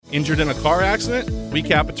Injured in a car accident? We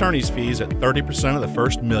cap attorney's fees at 30% of the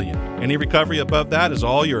first $1 million. Any recovery above that is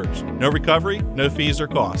all yours. No recovery, no fees or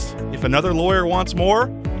costs. If another lawyer wants more,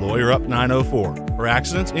 Lawyer Up 904. For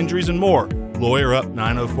accidents, injuries, and more,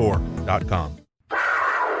 LawyerUp904.com.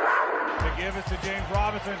 To give it to James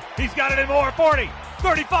Robinson. He's got it in more. 40,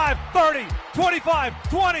 35, 30, 25,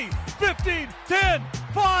 20, 15, 10,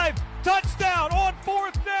 5. Touchdown on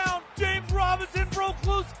fourth down. James Robinson broke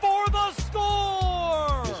loose for the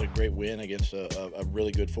score. It's a great win against a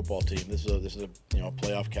really good football team. This is a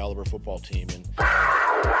playoff caliber football team, and we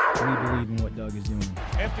believe in what Doug is doing.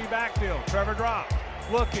 Empty backfield. Trevor drops.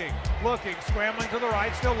 Looking, scrambling to the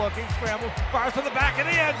right, still looking, scramble, fires to the back of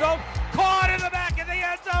the end zone. Caught in the back of the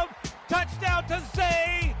end zone. Touchdown to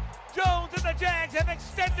Zay Jones, and the Jags have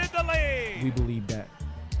extended the lead. We believe that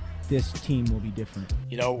this team will be different.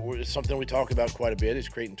 It's something we talk about quite a bit is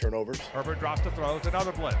creating turnovers. Herbert drops the throw. It's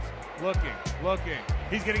another blitz. Looking.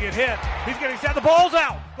 He's going to get hit. He's getting set. The ball's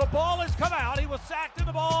out. The ball has come out. He was sacked and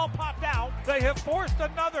the ball popped out. They have forced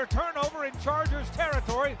another turnover in Chargers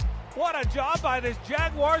territory. What a job by this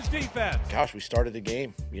Jaguars defense. Gosh, we started the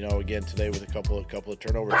game, again today with a couple of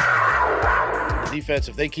turnovers. Defense,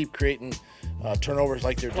 if they keep creating turnovers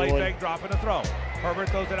like they're doing. Fake, dropping a throw. Herbert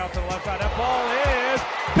throws it out to the left side. That ball is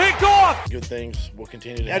picked off. Good things will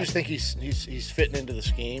continue to. I just think he's fitting into the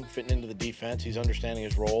scheme, fitting into the defense. He's understanding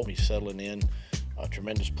his role. He's settling in. A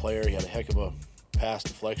tremendous player. He had a heck of a pass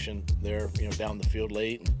deflection there, down the field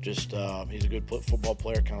late. And just he's a good football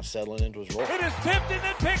player, kind of settling into his role. It is tipped and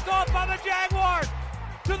then picked off by the Jaguars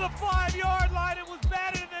to the 5-yard line. It was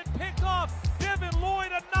batted and then picked off. Devin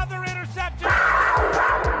Lloyd, another interception.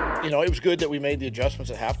 It was good that we made the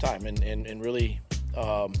adjustments at halftime and really,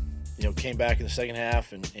 came back in the second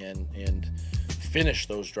half and finished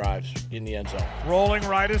those drives in the end zone. Rolling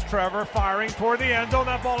right is Trevor, firing toward the end zone.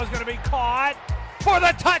 That ball is going to be caught for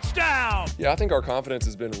the touchdown. Yeah, I think our confidence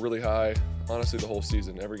has been really high, honestly, the whole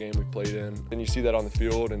season, every game we've played in. And you see that on the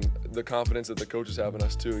field and the confidence that the coaches have in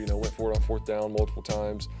us too. Went for it on fourth down multiple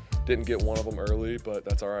times, didn't get one of them early, but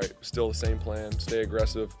that's all right. Still the same plan, stay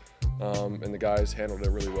aggressive, and the guys handled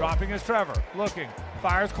it really well. Dropping is Trevor, looking,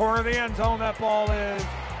 fires corner of the end zone. That ball is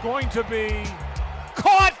going to be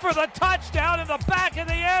caught for the touchdown in the back of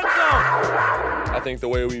the end zone. I think the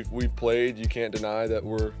way we've played, you can't deny that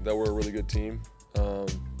we're a really good team.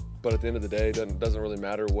 But at the end of the day, it doesn't really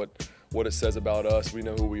matter what it says about us. We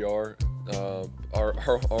know who we are.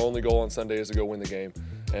 Our only goal on Sunday is to go win the game.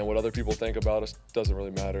 And what other people think about us doesn't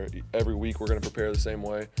really matter. Every week we're going to prepare the same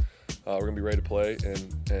way. We're going to be ready to play,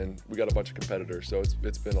 and we got a bunch of competitors, so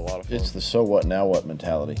it's been a lot of fun. It's the so what, now what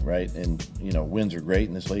mentality, right? And, wins are great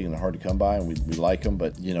in this league and they're hard to come by, and we like them.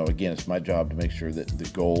 But, again, it's my job to make sure that the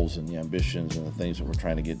goals and the ambitions and the things that we're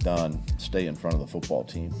trying to get done stay in front of the football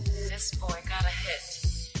team. This boy got a hit.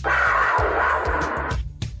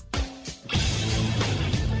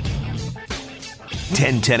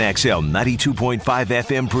 1010XL 92.5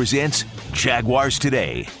 FM presents Jaguars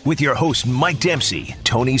Today with your hosts Mike Dempsey,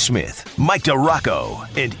 Tony Smith, Mike DeRocco,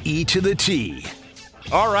 and E to the T.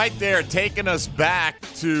 All right, there, taking us back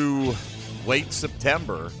to late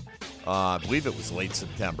September. I believe it was late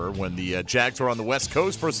September when the Jags were on the West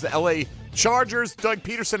Coast versus the LA Chargers. Doug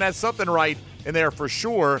Peterson had something right in there for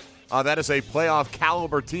sure. That is a playoff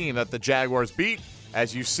caliber team that the Jaguars beat.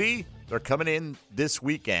 As you see, they're coming in this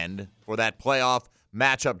weekend for that playoff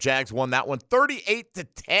matchup. Jags won that one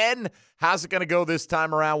 38-10. How's it going to go this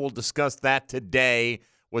time around? We'll discuss that today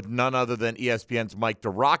with none other than ESPN's Mike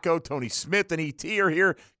DeRocco. Tony Smith and ET are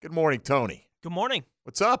here. Good morning, Tony. Good morning.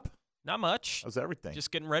 What's up? Not much. How's everything?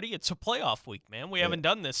 Just getting ready. It's a playoff week, man. We haven't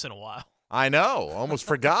done this in a while. I know. Almost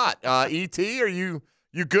forgot. ET, are you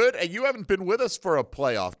good? You haven't been with us for a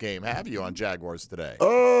playoff game, have you, on Jaguars Today?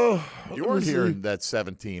 You weren't here in that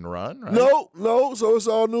 17 run, right? No. So it's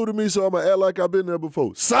all new to me, so I'm going to act like I've been there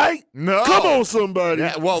before. Psych! No. Come on, somebody.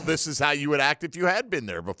 Yeah, well, this is how you would act if you had been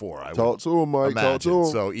there before. Talk to him, Mike. Imagine. Talk to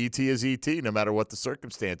him. So ET is ET, no matter what the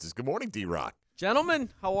circumstances. Good morning, D-Rock. Gentlemen,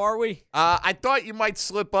 how are we? I thought you might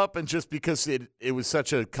slip up, and just because it was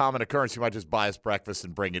such a common occurrence, you might just buy us breakfast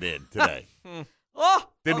and bring it in today.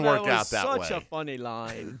 Didn't work out that way. Such a funny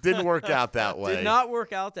line. Didn't work out that way. Did not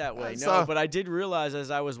work out that way. No, but I did realize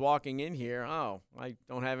as I was walking in here, I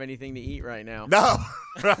don't have anything to eat right now. No,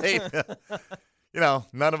 right.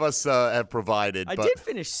 None of us have provided. I did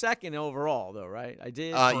finish second overall, though, right? I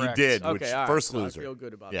did. You did. Okay, which all right. first So loser. I feel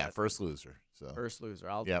good about that. Yeah, first loser. So first loser.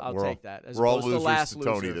 I'll we're take that. As we're all opposed to losers last to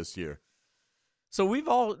Tony loser. this year.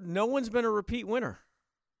 So no one's been a repeat winner.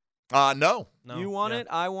 No. You won it,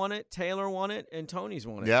 I won it, Taylor won it, and Tony's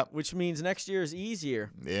won it. Yep. Which means next year is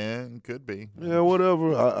easier. Yeah, it could be. Yeah,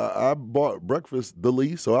 whatever. I bought breakfast the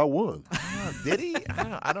least, so I won. Did he?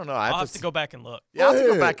 I don't know. I'll have to go back and look. Yeah, I'll have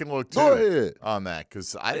to go back and look, too. Go ahead. On that,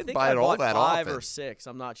 because I didn't think buy it all that often. 5 or 6.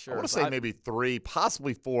 I'm not sure. I want to say maybe 3,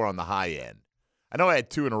 possibly 4 on the high end. I know I had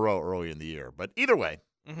 2 in a row early in the year, but either way,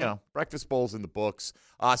 breakfast bowls in the books.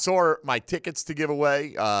 So are my tickets to give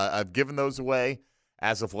away. I've given those away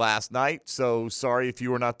as of last night, so sorry if you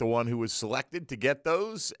were not the one who was selected to get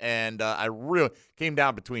those. And I really came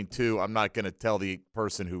down between 2. I'm not going to tell the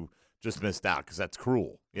person who just missed out because that's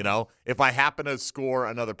cruel. If I happen to score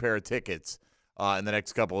another pair of tickets in the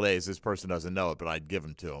next couple of days, this person doesn't know it, but I'd give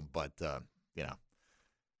them to him. But,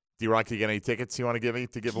 D-Rock, you get any tickets you want to give me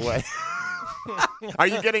to give away? Are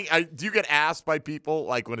you getting? Do you get asked by people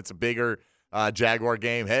like when it's a bigger Jaguar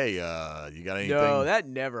game? Hey, you got anything? No, that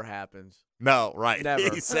never happens. No, right? Never.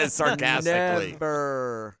 He says sarcastically.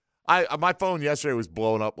 Never. My phone yesterday was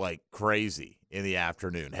blowing up like crazy in the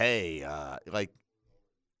afternoon. Hey,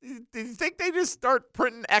 do you think they just start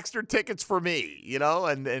printing extra tickets for me?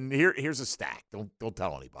 And here's a stack. Don't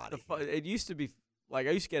tell anybody. It used to be. Like,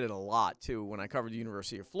 I used to get it a lot, too, when I covered the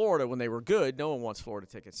University of Florida. When they were good, no one wants Florida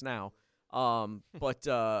tickets now. But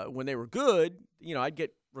when they were good, I'd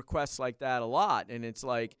get requests like that a lot. And it's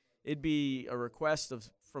like, it'd be a request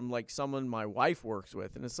from, like, someone my wife works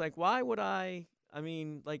with. And it's like, why would I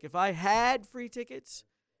mean, like, if I had free tickets,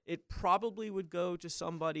 it probably would go to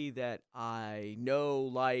somebody that I know,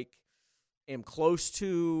 like, am close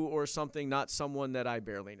to or something, not someone that I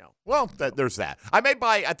barely know. Well, there's that. I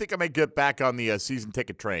think I may get back on the season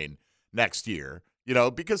ticket train next year,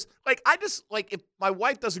 because if my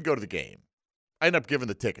wife doesn't go to the game, I end up giving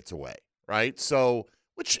the tickets away, right? So,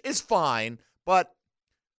 which is fine, but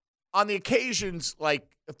on the occasions, like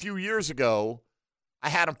a few years ago, I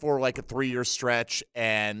had them for like a 3-year stretch,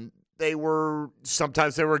 and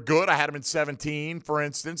sometimes they were good. I had them in 17, for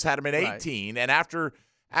instance, had them in 18, and after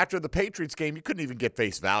the Patriots game, you couldn't even get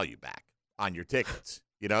face value back on your tickets.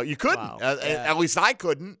 You couldn't. Wow. At least I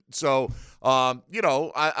couldn't. So, I'm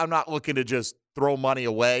not looking to just throw money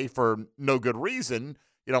away for no good reason.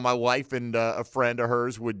 My wife and a friend of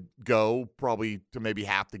hers would go probably to maybe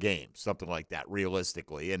half the game, something like that,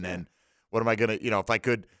 realistically. And then what am I going to, if I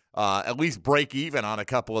could at least break even on a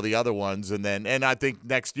couple of the other ones. And I think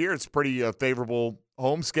next year it's pretty favorable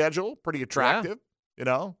home schedule, pretty attractive, A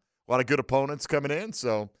lot of good opponents coming in,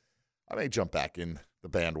 so I may jump back in the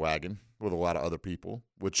bandwagon with a lot of other people,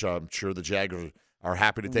 which I'm sure the Jaguars are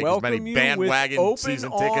happy to take as many bandwagon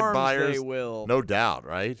season ticket buyers. They will. No doubt,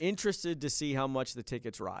 right? Interested to see how much the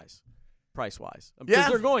tickets rise, price-wise. Because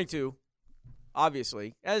they're going to,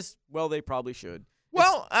 obviously, as well they probably should.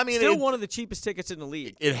 Well, still one of the cheapest tickets in the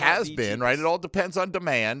league. It has been, right? It all depends on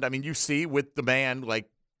demand. You see with demand,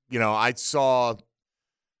 I saw –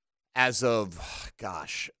 as of,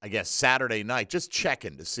 I guess Saturday night, just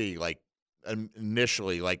checking to see,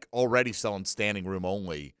 initially, already selling standing room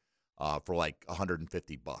only for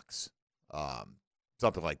 $150,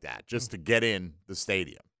 something like that, just to get in the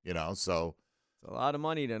stadium, so. It's a lot of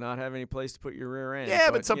money to not have any place to put your rear end. Yeah,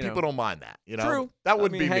 but some people don't mind that, True. That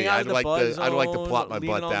wouldn't be me. I'd like to plop my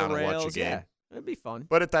butt down and rails, watch a game. Yeah, it'd be fun.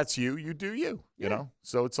 But if that's you do you, you know?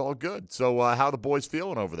 So it's all good. So how are the boys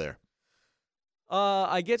feeling over there?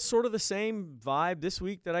 I get sort of the same vibe this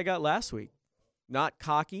week that I got last week. Not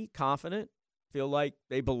cocky, confident. Feel like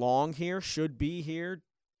they belong here, should be here,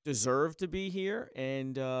 deserve to be here.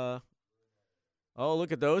 And,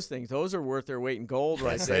 look at those things. Those are worth their weight in gold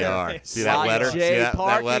right there. They are. See that letter? See that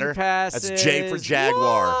letter? Passes. That's J for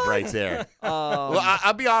Jaguar What? right there. Well,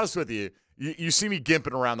 I'll be honest with you. You see me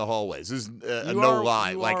gimping around the hallways. This is no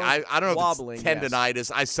lie. I don't know if it's tendonitis.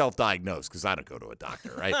 Yes. I self-diagnose because I don't go to a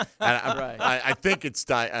doctor, right? I think it's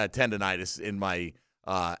tendonitis in my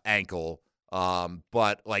ankle.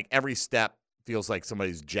 But every step feels like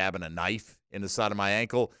somebody's jabbing a knife in the side of my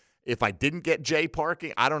ankle. If I didn't get J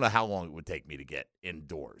parking, I don't know how long it would take me to get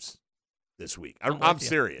indoors this week. I'm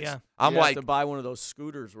serious. Yeah. I'm have to buy one of those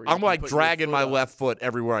scooters. Where you I'm can put dragging your foot my up. left foot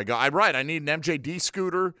everywhere I go. I need an MJD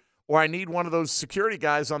scooter. Or I need one of those security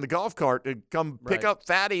guys on the golf cart to come pick up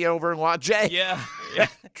Fatty over in Lot J. Yeah.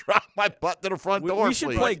 Drive my butt to the front door. We should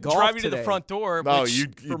please. play golf Drive you today. to the front door. No, which,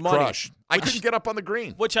 you'd for money. crush. I couldn't get up on the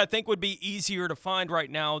green. Which I think would be easier to find right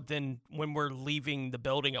now than when we're leaving the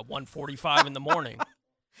building at 1:45 in the morning.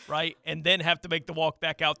 Right? And then have to make the walk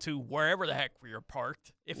back out to wherever the heck you're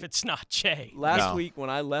parked if it's not Jay. Last week when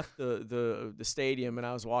I left the stadium and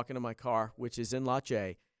I was walking to my car, which is in Lot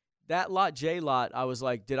J, that Lot J lot, I was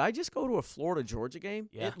like, did I just go to a Florida-Georgia game?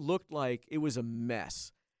 Yeah. It looked like it was a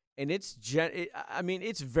mess. And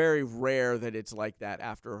it's very rare that it's like that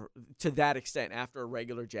to that extent after a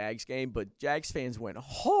regular Jags game. But Jags fans went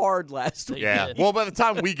hard last week. Yeah. Well, by the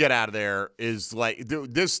time we get out of there is like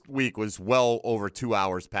this week was well over 2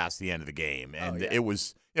 hours past the end of the game, and it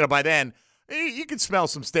was by then. You can smell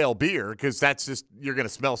some stale beer because that's just you're going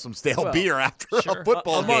to smell some stale beer after a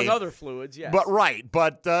football game. Among other fluids, yes.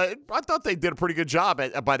 But I thought they did a pretty good job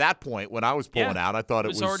by that point when I was pulling out. I thought it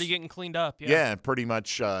was already getting cleaned up. Yeah, pretty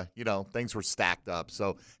much. Things were stacked up.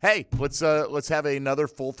 So hey, let's have another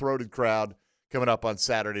full-throated crowd coming up on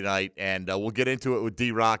Saturday night, and we'll get into it with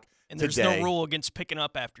D-Rock. And there's no rule against picking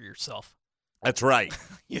up after yourself. That's right.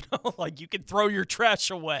 You can throw your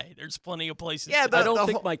trash away. There's plenty of places. Yeah, I don't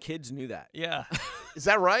think my kids knew that. Yeah. Is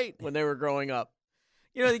that right? When they were growing up.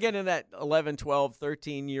 They get in that 11, 12,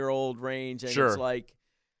 13-year-old range, and it's like,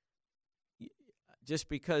 just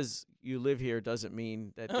because you live here doesn't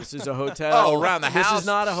mean that this is a hotel. Around the house. This is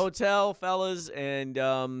not a hotel, fellas, and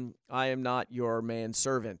I am not your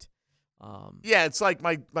manservant. Yeah, it's like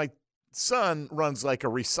my son runs like a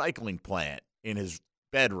recycling plant in his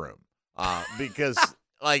bedroom. Because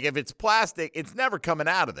if it's plastic, it's never coming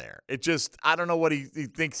out of there. It just, I don't know what he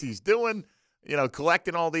thinks he's doing,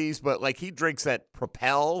 collecting all these, but he drinks that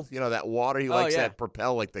Propel, that water. He likes that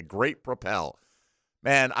Propel, like the Great Propel.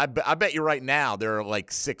 Man, I bet you right now there are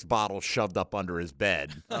 6 bottles shoved up under his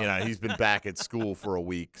bed. He's been back at school for a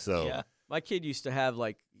week. So yeah. My kid used to have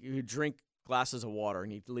he'd drink glasses of water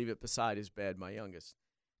and he'd leave it beside his bed, my youngest.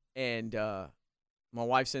 And my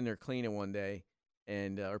wife's in there cleaning one day.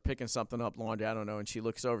 And or picking something up, laundry, I don't know, and she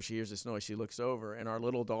looks over, she hears this noise, she looks over, and our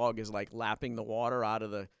little dog is lapping the water out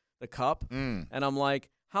of the cup. And I'm like,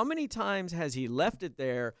 how many times has he left it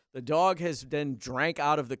there? The dog has then drank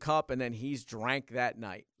out of the cup, and then he's drank that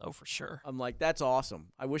night. Oh, for sure. I'm like, that's awesome.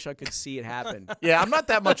 I wish I could see it happen. Yeah, I'm not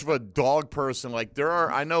that much of a dog person. I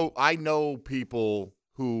know people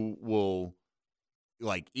who will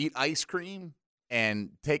eat ice cream and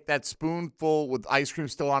take that spoonful with ice cream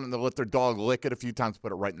still on it, and they'll let their dog lick it a few times,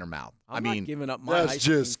 put it right in their mouth. I'm not giving up my ice cream. That's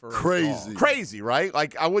just crazy. Crazy, right?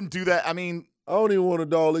 I wouldn't do that. I mean, I don't even want a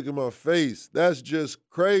dog licking my face. That's just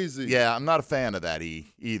crazy. Yeah, I'm not a fan of that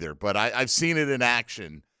either, but I've seen it in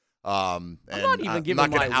action. I'm not even giving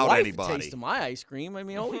my wife a taste of my ice cream. I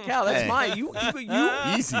mean, holy cow, that's mine. You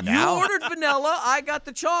easy now. You ordered vanilla. I got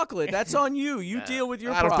the chocolate. That's on you. You deal with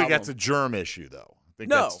your problem. I don't think that's a germ issue, though.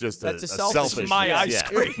 No, that's just a selfish. My ice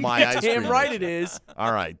cream. My ice cream. Damn right it is.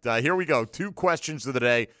 All right, here we go. 2 questions of the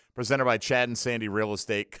day presented by Chad and Sandy Real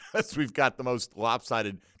Estate. Because we've got the most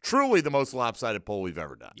lopsided poll we've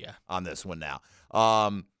ever done. Yeah. On this one now.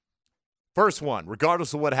 First one,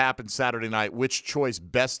 regardless of what happened Saturday night, which choice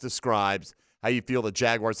best describes how you feel the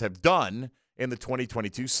Jaguars have done in the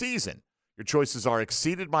 2022 season? Your choices are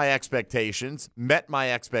exceeded my expectations, met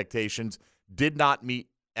my expectations, did not meet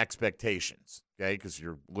expectations. Okay, because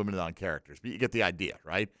you're limited on characters. But you get the idea,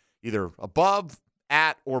 right? Either above,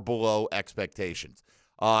 at, or below expectations.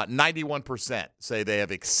 91% say they have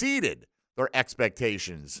exceeded their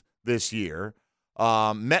expectations this year.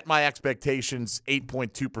 Met my expectations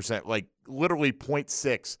 8.2%. Literally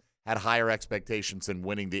 0.6 had higher expectations than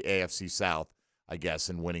winning the AFC South, I guess,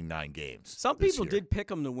 and winning 9 games. Some people did pick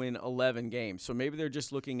them to win 11 games, so maybe they're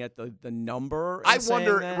just looking at the number. I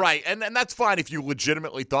wonder, right, and that's fine if you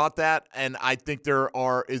legitimately thought that, and I think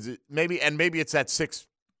maybe it's that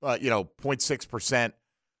 0.6%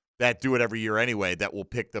 that do it every year anyway that will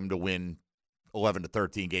pick them to win 11 to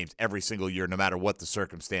 13 games every single year, no matter what the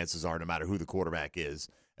circumstances are, no matter who the quarterback is,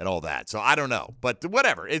 and all that. So I don't know, but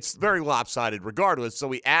whatever. It's very lopsided regardless. So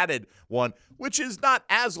we added one, which is not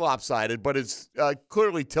as lopsided, but it's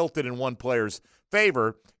clearly tilted in one player's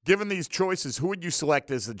favor. Given these choices, who would you select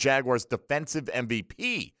as the Jaguars' defensive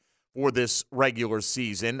MVP for this regular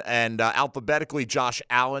season? And alphabetically, Josh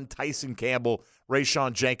Allen, Tyson Campbell,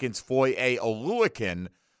 Rayshon Jenkins, Foye Oluokun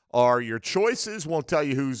are your choices. Won't tell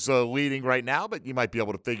you who's leading right now, but you might be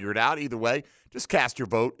able to figure it out. Either way, just cast your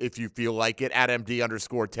vote if you feel like it at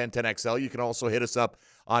MD_1010XL. You can also hit us up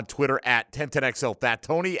on Twitter at 1010XL Fat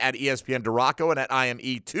Tony, at ESPN Duraco, and at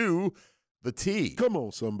IME2 the T. Come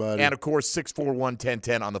on, somebody. And, of course,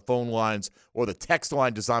 641-1010 on the phone lines or the text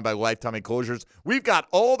line designed by Lifetime Enclosures. We've got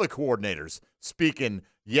all the coordinators speaking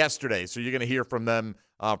yesterday, so you're going to hear from them,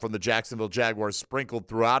 from the Jacksonville Jaguars sprinkled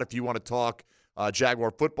throughout. If you want to talk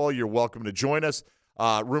Jaguar football, you're welcome to join us.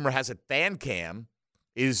 Rumor has it Fan Cam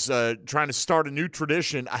is trying to start a new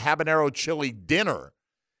tradition, a habanero chili dinner,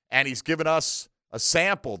 and he's given us a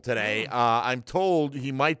sample today. I'm told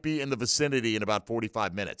he might be in the vicinity in about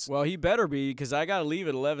 45 minutes. Well, he better be, because I got to leave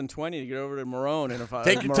at 11:20 to get over to Marone. And if I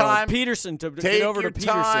take your time, Peterson to get over to Peterson.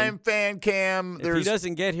 Take your time, Fan Cam. If he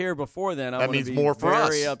doesn't get here before then, I'm going to be more for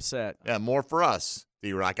very us. upset. Yeah, more for us,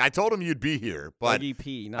 D-Rock. I told him you'd be here, but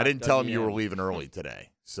Dougie I didn't tell him you were leaving early today.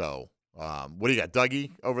 So, what do you got,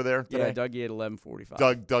 Dougie over there today? Yeah, Dougie at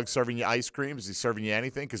 11:45. Doug serving you ice cream? Is he serving you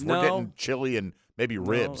anything? Because we're getting chili and maybe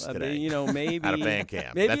ribs today. Maybe out of Fan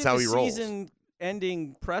Cam. Maybe that's how he rolls.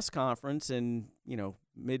 Season-ending press conference in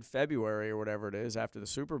mid-February or whatever it is after the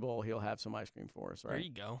Super Bowl, he'll have some ice cream for us. Right? There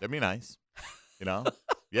you go. That'd be nice.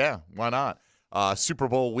 Yeah, why not? Super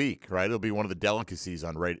Bowl week, right? It'll be one of the delicacies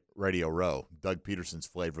on Radio Row. Doug Peterson's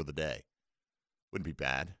flavor of the day. Wouldn't be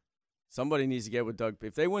bad. Somebody needs to get with Doug.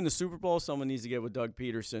 If they win the Super Bowl, someone needs to get with Doug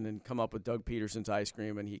Peterson and come up with Doug Peterson's ice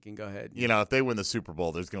cream, and he can go ahead. If they win the Super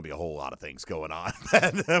Bowl, there's going to be a whole lot of things going on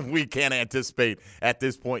that we can't anticipate at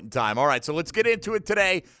this point in time. All right, so let's get into it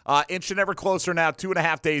today. Inching ever closer now,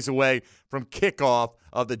 2.5 days away from kickoff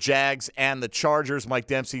of the Jags and the Chargers. Mike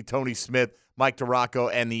Dempsey, Tony Smith, Mike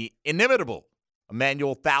DeRocco, and the inimitable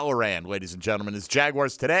Emmanuel Thalleran, ladies and gentlemen, is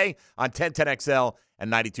Jaguars today on 1010XL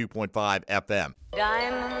and 92.5 FM.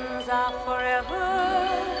 Diamonds are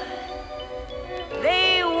forever.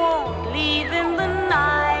 They won't leave in the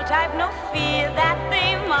night. I've no fear that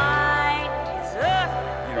they might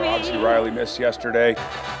desert me. Obviously Riley missed yesterday.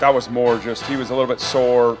 That was more just he was a little bit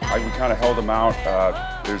sore. We kind of held him out.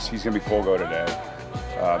 He's going to be full go today.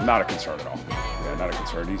 Not a concern at all. Yeah, not a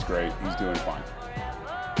concern. He's great. He's doing fine.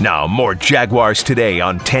 Now more Jaguars today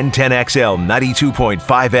on 1010XL 92.5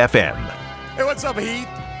 FM. Hey, what's up, Heath?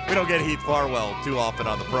 We don't get Heath Farwell too often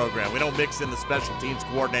on the program. We don't mix in the special teams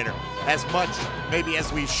coordinator as much maybe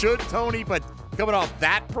as we should, Tony, but coming off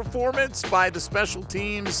that performance by the special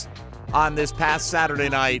teams on this past Saturday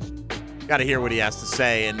night, got to hear what he has to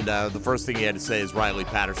say, and the first thing he had to say is Riley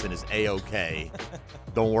Patterson is A-OK.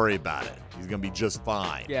 Don't worry about it. He's going to be just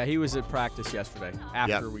fine. Yeah, he was at practice yesterday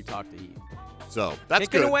after we talked to Heath. So that's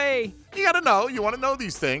Kicking good. Away. You got to know. You want to know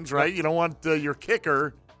these things, right? Yep. You don't want your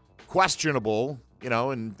kicker questionable,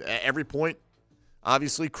 and every point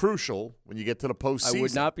obviously crucial when you get to the postseason. I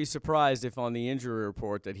would not be surprised if on the injury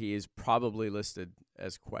report that he is probably listed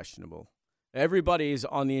as questionable. Everybody's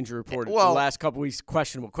on the injury report the last couple weeks,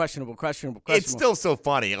 questionable. It's still so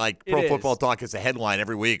funny. Like Pro Football Talk has a headline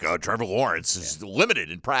every week, Trevor Lawrence is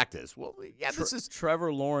limited in practice. Well, yeah, this is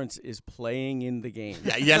Trevor Lawrence is playing in the game.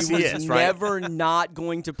 Yeah, yes, he is, right? Never not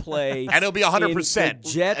going to play. And he'll be 100% the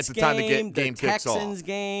Jets at the time game, the game kicks off. Texans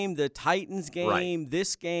game, the Titans game, right.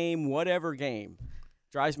 This game, whatever game.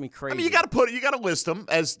 Drives me crazy. I mean, you got to list them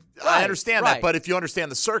as I understand that, but if you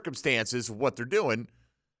understand the circumstances of what they're doing,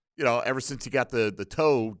 ever since he got the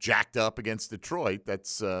toe jacked up against Detroit,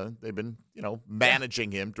 that's they've been,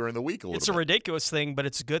 managing him during the week a little bit. It's a ridiculous thing, but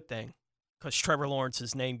it's a good thing because Trevor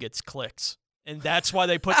Lawrence's name gets clicks. And that's why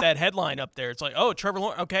they put that headline up there. It's like, oh, Trevor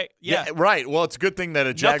Lawrence, okay, yeah. Right. Well, it's a good thing that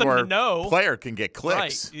a Jaguar player can get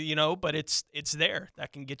clicks. Right, but it's there.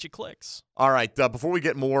 That can get you clicks. All right, before we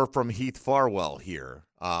get more from Heath Farwell here,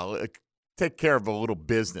 take care of a little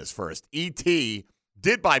business first. E.T.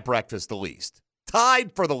 did buy breakfast the least.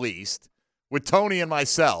 Tied for the least with Tony and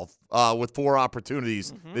myself with 4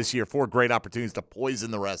 opportunities this year, 4 great opportunities to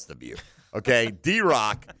poison the rest of you. Okay,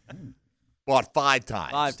 D-Rock bought 5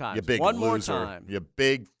 times. 5 times. You big One loser. more time. You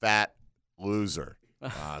big, fat loser.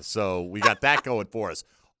 So we got that going for us.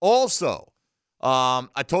 Also,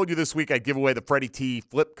 I told you this week I'd give away the Freddie T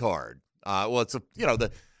flip card. It's a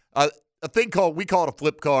thing we call it a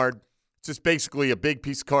flip card. It's just basically a big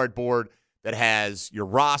piece of cardboard that has your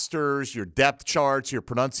rosters, your depth charts, your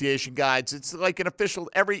pronunciation guides. It's like an official.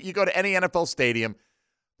 You go to any NFL stadium,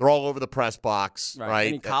 they're all over the press box, right?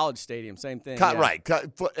 Any college stadium, same thing. Right.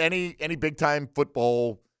 Any big time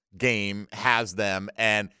football game has them,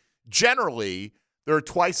 and generally they're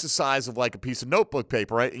twice the size of like a piece of notebook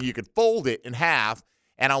paper, right? And you could fold it in half,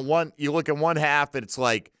 and you look at one half, and it's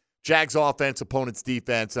like Jags offense, opponent's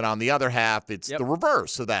defense, and on the other half, it's the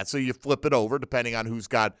reverse of that. So you flip it over depending on who's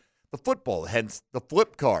got the football, hence the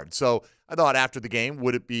flip card. So I thought after the game,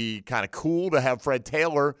 would it be kind of cool to have Fred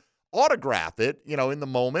Taylor autograph it? In the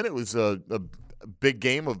moment, it was a big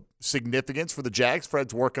game of significance for the Jags.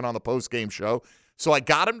 Fred's working on the post-game show. So I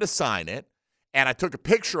got him to sign it, and I took a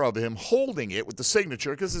picture of him holding it with the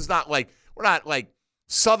signature because it's not like we're not like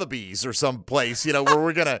Sotheby's or some place, where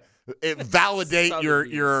we're going to validate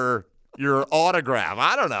your autograph.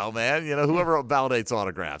 I don't know, man. Whoever validates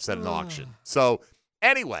autographs at an auction. So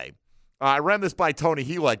anyway, I ran this by Tony.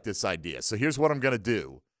 He liked this idea. So here's what I'm going to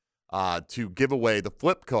do to give away the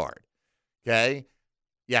flip card. Okay?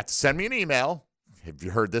 You have to send me an email, have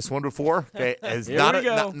you heard this one before? Okay, it's Here not we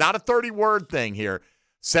go. not a 30-word thing here.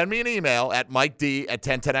 Send me an email at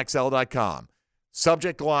MikeD@1010XL.com.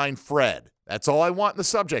 Subject line Fred. That's all I want in the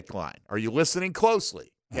subject line. Are you listening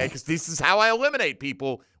closely? Okay, because this is how I eliminate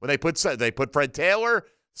people when they put Fred Taylor,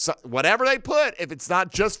 whatever they put. If it's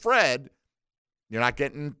not just Fred, you're not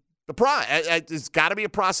getting the prize. It's got to be a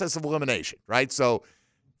process of elimination, right? So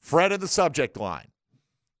Fred in the subject line.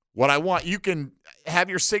 What I want, you can have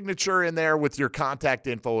your signature in there with your contact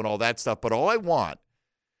info and all that stuff, but all I want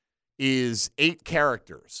is 8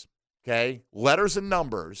 characters, okay? Letters and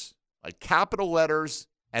numbers, like capital letters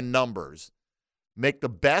and numbers. Make the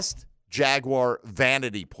best Jaguar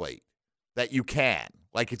vanity plate that you can.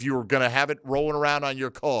 Like if you were going to have it rolling around on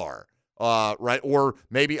your car, right? Or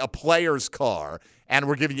maybe a player's car, and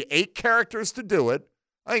we're giving you 8 characters to do it.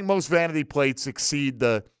 I think most vanity plates exceed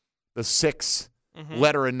the 6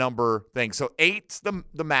 letter and number thing. So 8's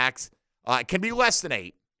the max. It can be less than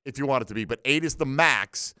 8 if you want it to be, but 8 is the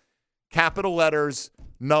max. Capital letters,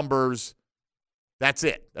 numbers. That's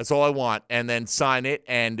it. That's all I want. And then sign it.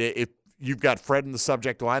 And if you've got Fred in the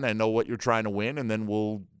subject line, I know what you're trying to win, and then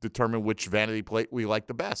we'll determine which vanity plate we like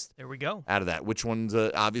the best. There we go. Out of that, which one's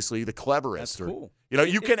obviously the cleverest. That's cool. You know,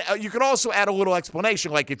 you can also add a little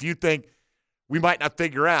explanation, like if you think we might not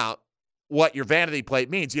figure out what your vanity plate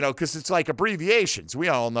means, you know, because it's like abbreviations. We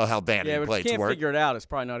all know how vanity Yeah, but if plates you can't work. figure it out, it's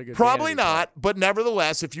probably not a good Probably vanity not, but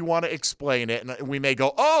nevertheless, if you want to explain it, and we may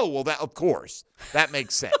go, oh, well, that of course. That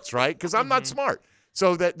makes sense, right? Because I'm not smart.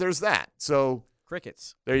 So there's that. So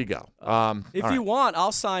crickets. There you go. If you want,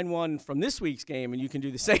 I'll sign one from this week's game, and you can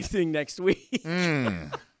do the same thing next week.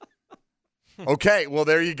 Okay, well,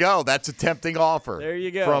 there you go. That's a tempting offer. There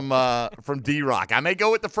you go. From D-Rock. I may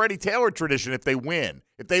go with the Freddie Taylor tradition if they win.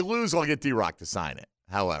 If they lose, I'll get D-Rock to sign it,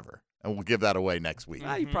 however. And we'll give that away next week.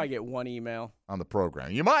 You probably get one email. On the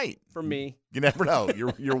program. You might. From me. You never know.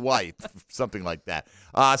 Your wife, something like that.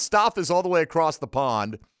 Stoff is all the way across the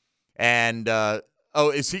pond. And,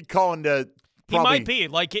 is he calling to He might be.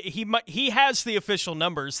 Like, he has the official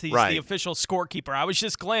numbers. He's Right. the official scorekeeper. I was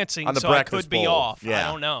just glancing, on the so I Breakfast could be Bowl. off. Yeah.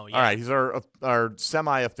 I don't know. Yeah. All right, he's our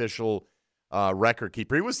semi-official record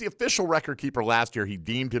keeper. He was the official record keeper last year. He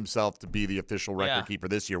deemed himself to be the official record keeper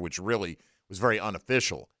this year, which really was very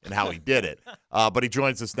unofficial in how he did it. But he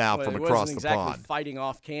joins us now from across the exactly pond. Fighting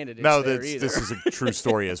off candidates. No, there this either. is a true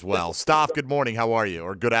story as well. Stoff, good morning. How are you?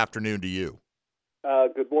 Or good afternoon to you.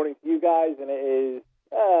 Good morning to you guys, and it is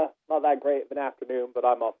not that great of an afternoon, but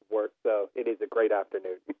I'm off of work, so it is a great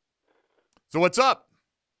afternoon. So what's up?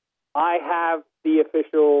 I have the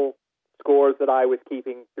official scores that I was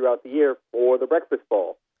keeping throughout the year for the Breakfast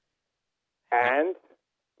Bowl. And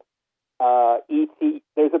E.T.,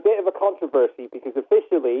 there's a bit of a controversy because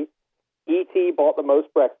officially E.T. bought the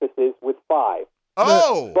most breakfasts with 5.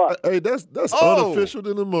 Oh! But, Hey, that's unofficial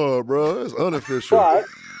than the mud, bro. That's unofficial.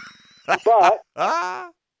 but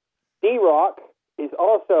D-Rock is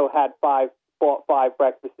also bought 5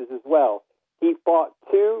 breakfasts as well. He bought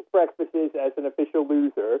 2 breakfasts as an official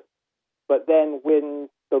loser, but then when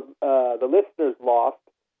the listeners lost,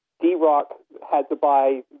 D-Rock had to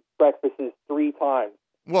buy breakfasts 3 times.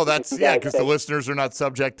 Well, that's, because the listeners are not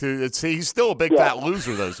subject to it. See, he's still a big fat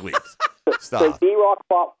loser those weeks. So D-Rock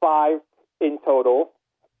bought 5 in total.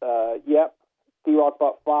 Yep. D-Rock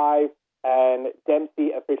bought 5, and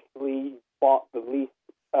Dempsey officially bought the least.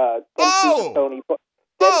 Tony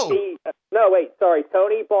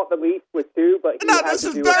Tony bought the least with 2, but this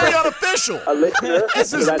is very unofficial. A listener.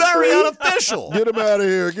 This is very unofficial. Get him out of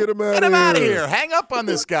here. Get him out Get him out of here. Hang up on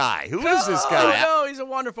this guy. Who is this guy? No, he's a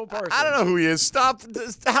wonderful person. I don't know who he is. Stop.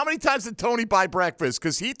 How many times did Tony buy breakfast?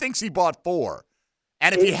 Because he thinks he bought 4.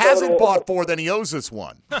 And if he hasn't bought 4, then he owes us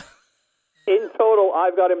one. In total,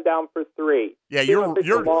 I've got him down for 3. Yeah, you're out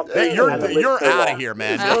of here,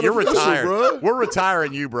 man. You're retired. We're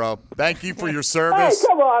retiring you, bro. Thank you for your service. Hey,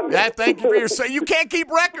 come on. Yeah, thank you for your service. You can't keep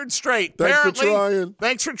records straight. Thanks for apparently. trying.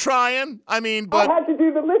 Thanks for trying. I mean, but I had to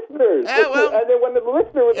do the listeners. Yeah, well, and then when the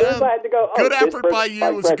listener was there, I had to go, good effort by you.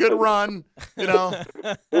 It was a good run.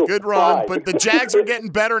 Good run. But the Jags are getting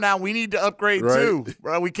better now. We need to upgrade too.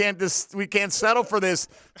 We can't settle for this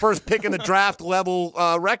first pick in the draft level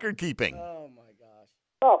record keeping.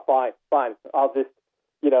 Oh, fine. I'll just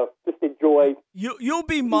enjoy. You'll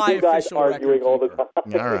be my you guys official arguing all the time.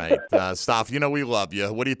 All right, Stoff. We love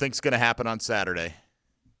you. What do you think's going to happen on Saturday?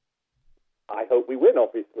 I hope we win,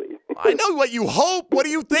 obviously. I know what you hope. What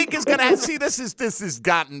do you think is going to happen? See, this has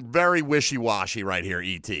gotten very wishy-washy right here,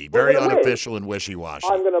 E.T. Very unofficial and wishy-washy.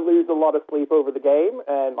 I'm going to lose a lot of sleep over the game,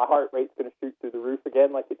 and my heart rate's going to shoot through the roof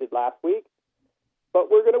again like it did last week.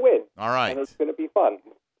 But we're going to win. All right. And it's going to be fun.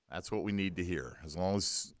 That's what we need to hear, as long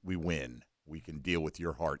as we win. we can deal with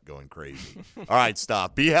your heart going crazy. All right,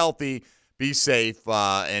 stop. Be healthy, be safe,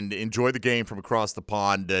 and enjoy the game from across the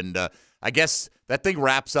pond. And I guess that thing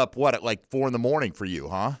wraps up, at like 4 in the morning for you,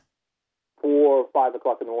 huh? 4 or 5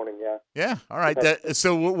 o'clock in the morning, yeah. Yeah, all right.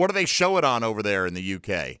 So what do they show it on over there in the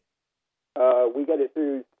UK? We get it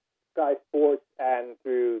through Sky Sports and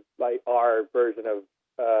through like our version of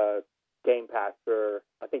Game Pass, or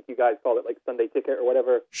I think you guys call it like Sunday Ticket or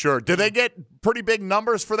whatever. Sure. Do they get pretty big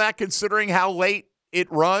numbers for that, considering how late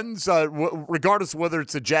it runs, regardless of whether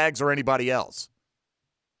it's the Jags or anybody else?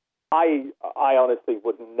 I honestly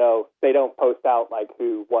wouldn't know. They don't post out like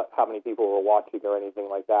how many people were watching or anything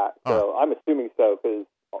like that. So I'm assuming so, because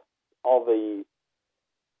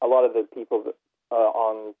a lot of the people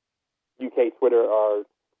on UK Twitter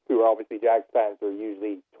who are obviously Jags fans are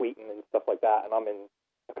usually tweeting and stuff like that, and I'm in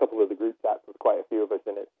a couple of the group chats with quite a few of us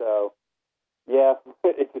in it. So yeah,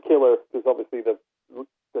 it's a killer because obviously the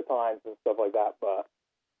times and stuff like that, but.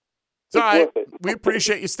 It's all right. We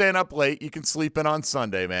appreciate you staying up late. You can sleep in on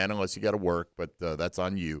Sunday, man, unless you got to work, but that's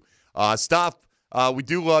on you. Stuff, we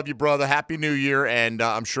do love you, brother. Happy New Year, and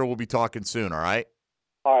I'm sure we'll be talking soon, all right?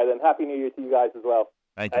 All right, then. Happy New Year to you guys as well.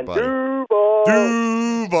 Thank you, buddy.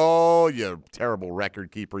 Duval, you terrible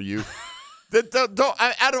record keeper, you.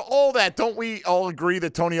 Out of all that, don't we all agree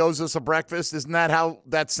that Tony owes us a breakfast? Isn't that how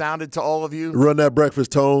that sounded to all of you? Run that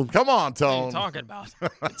breakfast, Tone. Come on, Tone. What are you talking about?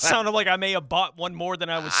 It sounded like I may have bought one more than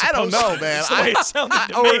I was I don't supposed know, to. man. That's the way it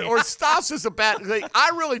sounded to me. Or Stoss is a bad. I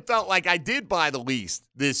really felt like I did buy the least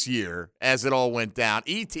this year as it all went down.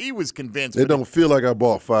 E.T. was convinced. It don't feel like I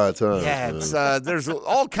bought 5 times. Yeah, it's, there's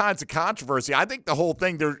all kinds of controversy. I think the whole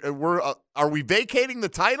thing, are we vacating the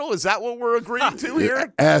title? Is that what we're agreeing to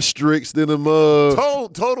here? Asterisks in the mug.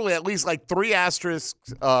 Totally, at least like 3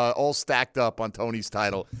 asterisks all stacked up on Tony's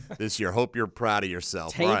title this year. Hope you're proud of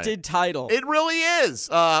yourself. Tainted title. It really is.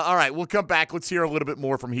 All right, we'll come back. Let's hear a little bit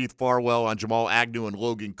more from Heath Farwell on Jamal Agnew and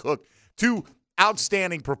Logan Cook. 2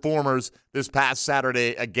 outstanding performers this past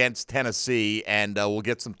Saturday against Tennessee, and we'll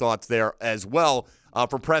get some thoughts there as well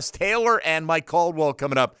for Press Taylor and Mike Caldwell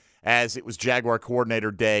coming up, as it was Jaguar Coordinator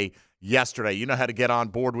Day yesterday. You know how to get on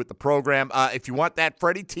board with the program. If you want that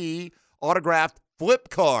Freddie T autographed flip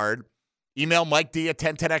card, email Mike D at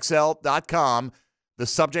 1010XL.com. The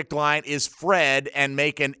subject line is Fred, and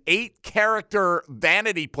make an 8-character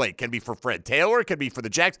vanity plate. Can be for Fred Taylor. It can be for the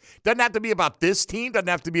Jags. Doesn't have to be about this team. Doesn't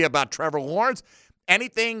have to be about Trevor Lawrence.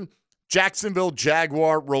 Anything Jacksonville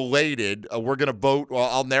Jaguar related, we're going to vote. Well,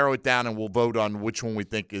 I'll narrow it down, and we'll vote on which one we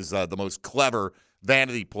think is the most clever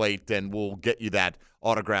vanity plate, and we'll get you that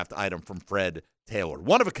autographed item from Fred Taylor.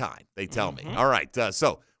 One of a kind, they tell me. All right,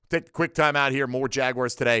 so take a quick time out here. More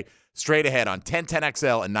Jaguars today. Straight ahead on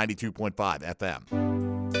 1010XL and 92.5 FM.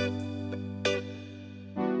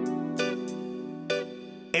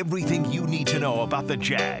 Everything you need to know about the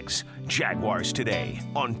Jags. Jaguars today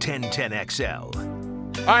on 1010XL.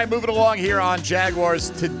 All right, moving along here on Jaguars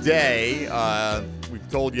today. We've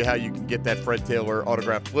told you how you can get that Fred Taylor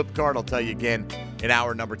autographed flip card. I'll tell you again in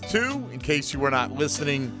hour number 2, in case you were not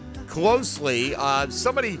listening closely.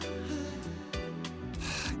 Somebody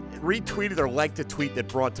retweeted or liked a tweet that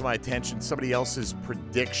brought to my attention somebody else's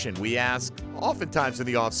prediction. We ask oftentimes in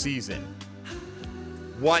the offseason,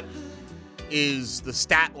 what is the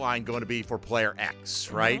stat line going to be for player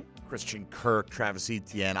X, right? Christian Kirk, Travis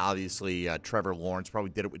Etienne, obviously Trevor Lawrence,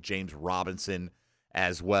 probably did it with James Robinson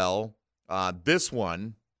as well. This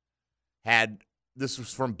one this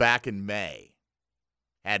was from back in May,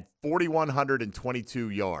 had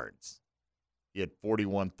 4,122 yards. He had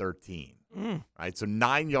 4,113. Right, so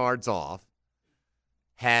 9 yards off.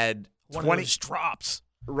 Had 20 one of those drops.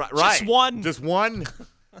 Right, Just one.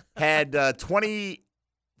 Had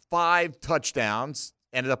 25 touchdowns.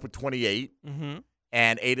 Ended up with 28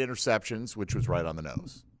 and 8 interceptions, which was right on the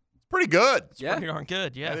nose. Pretty good. It's pretty darn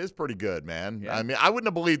good. Yeah, it is pretty good, man. Yeah. I mean, I wouldn't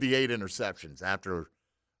have believed the 8 interceptions after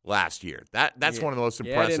last year. That's one of the most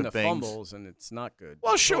impressive in the things. Fumbles, and it's not good.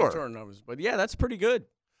 Well, sure. Turnovers, but yeah, that's pretty good.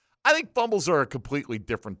 I think fumbles are a completely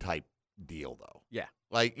different type deal, though. Yeah.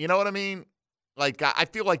 Like, you know what I mean? Like, I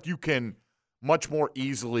feel like you can much more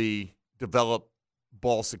easily develop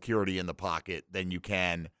ball security in the pocket than you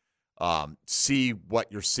can see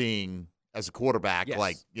what you're seeing as a quarterback. Yes.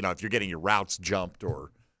 Like, you know, if you're getting your routes jumped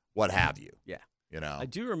or what have you. Yeah. You know? I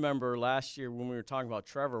do remember last year when we were talking about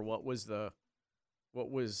Trevor, what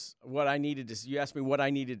I needed to see. You asked me what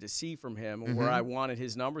I needed to see from him and where I wanted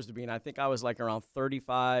his numbers to be, and I think I was like around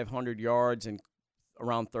 3,500 yards and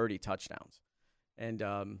around 30 touchdowns. And,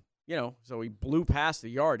 so he blew past the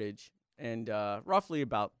yardage and roughly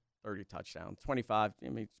about 30 touchdowns, 25. I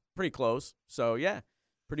mean, it's pretty close. So, yeah,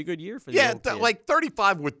 Pretty good year for the old kid. Like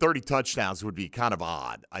 35 with 30 touchdowns would be kind of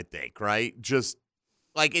odd, I think, right? Just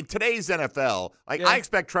like in today's NFL, I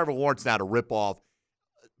expect Trevor Lawrence now to rip off,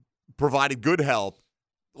 provided good health.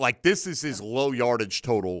 Like this is his low yardage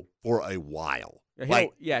total for a while.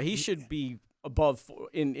 He should be above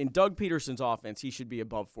in Doug Peterson's offense. He should be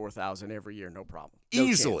above 4,000 every year, no problem,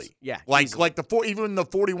 easily. Chance. Yeah, like even the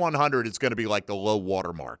 4,100 is going to be like the low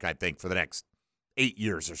water mark, I think, for the next 8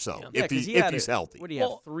 years or so, if he's healthy. What do you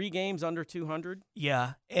have, 3 games under 200?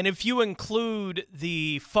 Yeah, and if you include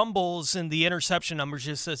the fumbles and the interception numbers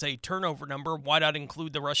just as a turnover number, why not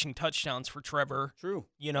include the rushing touchdowns for Trevor? True.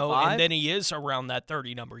 And then he is around that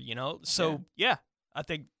 30 number, So, yeah I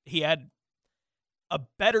think he had a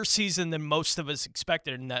better season than most of us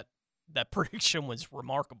expected, and that prediction was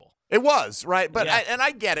remarkable. It was, right? But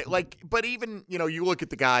I get it. But even, you look at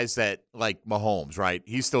the guys that like Mahomes, right?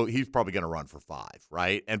 He's probably going to run for 5,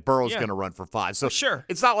 right? And Burrow's going to run for 5. So sure.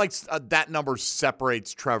 It's not like that number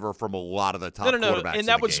separates Trevor from a lot of the top quarterbacks. And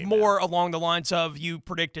that was more along the lines of you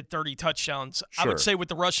predicted 30 touchdowns. Sure. I would say with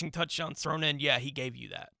the rushing touchdowns thrown in, he gave you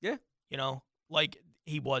that. Yeah.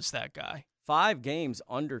 He was that guy. 5 games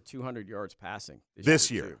under 200 yards passing this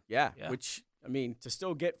year. Too. Yeah, which, to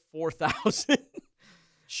still get 4,000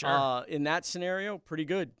 sure. In that scenario, pretty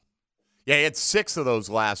good. Yeah, he had 6 of those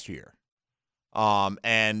last year.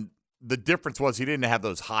 And the difference was he didn't have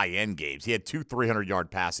those high-end games. He had 2 300-yard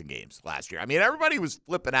passing games last year. Everybody was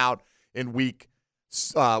flipping out in week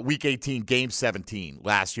 18, game 17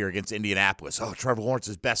 last year against Indianapolis. Oh, Trevor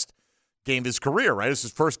Lawrence's best game of his career, right? It was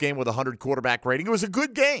his first game with a 100 quarterback rating. It was a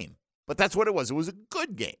good game. But that's what it was. It was a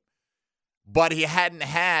good game. But he hadn't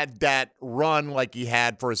had that run like he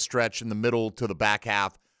had for a stretch in the middle to the back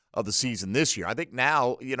half of the season this year. I think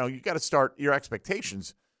now, you got to start your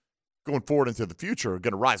expectations going forward into the future are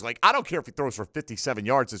going to rise. I don't care if he throws for 57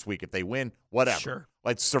 yards this week. If they win, whatever. Sure.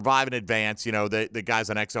 Let's survive in advance. The guys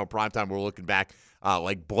on XL Primetime were looking back,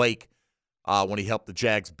 like Blake, when he helped the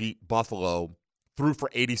Jags beat Buffalo, threw for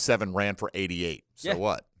 87, ran for 88. So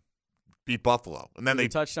what? Beat Buffalo. And then they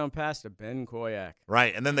touchdown pass to Ben Koyak.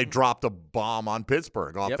 Right. And then they dropped a bomb on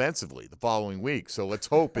Pittsburgh offensively the following week. So let's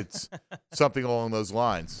hope it's something along those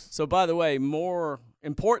lines. So, by the way, more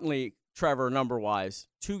importantly, Trevor, number-wise,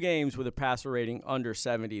 2 games with a passer rating under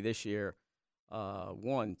 70 this year.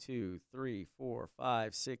 1, 2, 3, 4,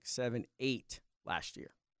 5, 6, 7, 8 last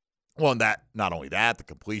year. Well, and not only that, the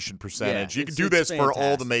completion percentage. You can do this for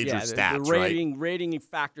all the major stats, the rating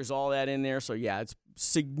factors all that in there. So, it's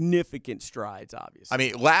significant strides,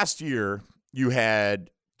 obviously. Last year you had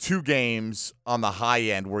 2 games on the high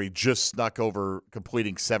end where he just snuck over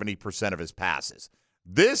completing 70% of his passes.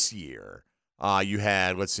 This year you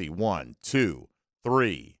had, 1, 2,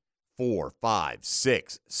 3, 4, 5,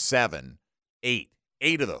 6, 7, 8.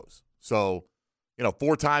 8 of those. So,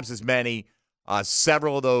 4 times as many.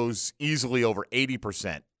 Several of those easily over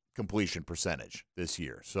 80% completion percentage this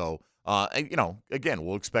year. So, again,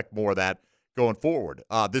 we'll expect more of that going forward.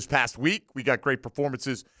 This past week, we got great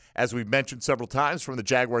performances, as we've mentioned several times, from the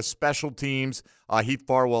Jaguars special teams. Heath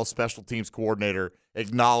Farwell, special teams coordinator,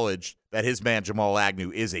 acknowledged that his man Jamal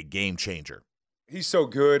Agnew is a game changer. He's so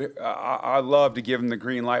good. I love to give him the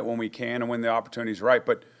green light when we can and when the opportunity's right.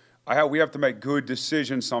 But we have to make good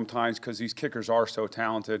decisions sometimes because these kickers are so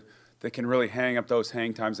talented. They can really hang up those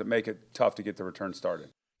hang times that make it tough to get the return started.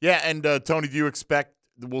 Yeah, and Tony, do you expect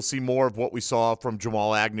we'll see more of what we saw from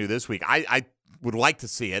Jamal Agnew this week? I would like to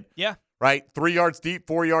see it. Yeah. Right? 3 yards deep,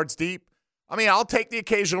 4 yards deep. I'll take the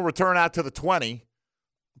occasional return out to the 20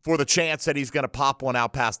 for the chance that he's going to pop one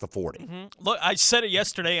out past the 40. Mm-hmm. Look, I said it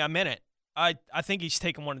yesterday. I meant it. I think he's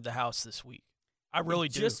taking one to the house this week. I really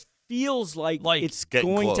do. Just feels like it's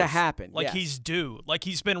going to happen. He's due.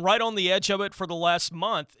 He's been right on the edge of it for the last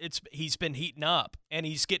month. He's been heating up, and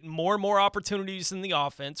he's getting more and more opportunities in the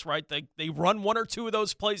offense, right? They run 1 or 2 of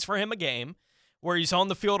those plays for him a game where he's on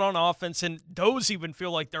the field on offense, and those even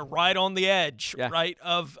feel like they're right on the edge, right,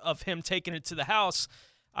 of him taking it to the house.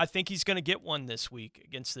 I think he's going to get one this week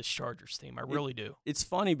against this Chargers team. I really do. It's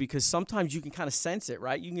funny because sometimes you can kind of sense it,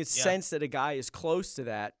 right? You can sense that a guy is close to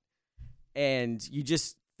that, and you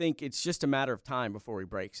just think it's just a matter of time before he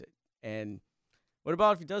breaks it. And what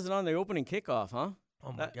about if he does it on the opening kickoff, huh?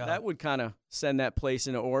 Oh, my God. That would kind of send that place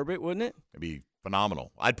into orbit, wouldn't it? It'd be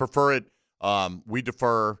phenomenal. I'd prefer it. We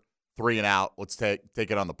defer 3 and out. Let's take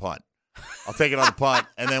it on the punt. I'll take it on the punt,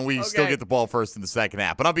 and then we still get the ball first in the second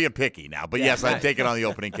half. But I'm being picky now. But, yes, I'd take it on the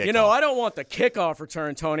opening kickoff. I don't want the kickoff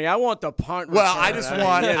return, Tony. I want the punt return. Well, I just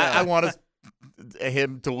want I want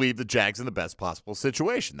him to leave the Jags in the best possible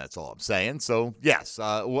situation. That's all I'm saying. So, yes.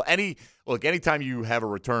 Anytime you have a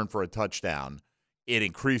return for a touchdown, it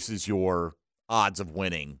increases your odds of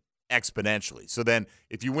winning exponentially. So then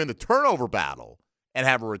if you win the turnover battle and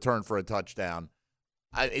have a return for a touchdown,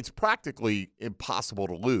 it's practically impossible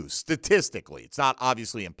to lose. Statistically, it's not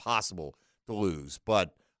obviously impossible to lose,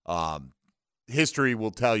 but history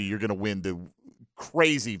will tell you you're going to win the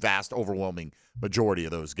crazy, vast, overwhelming majority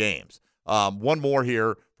of those games. One more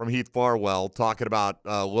here from Heath Farwell talking about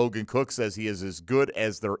Logan Cook says he is as good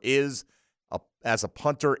as there is as a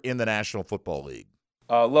punter in the National Football League.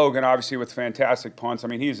 Logan, obviously, with fantastic punts. I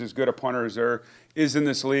mean, he's as good a punter as there is in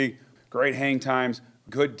this league. Great hang times,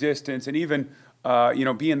 good distance, and even,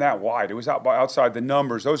 being that wide. It was outside the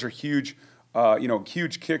numbers. Those are huge,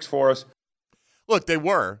 huge kicks for us. Look, they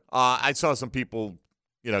were. I saw some people,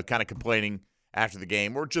 kind of complaining after the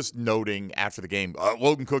game or just noting after the game,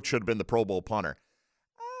 Logan Cook should have been the Pro Bowl punter.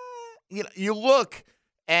 You look,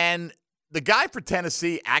 and the guy for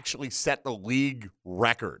Tennessee actually set the league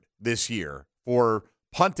record this year for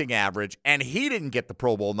punting average, and he didn't get the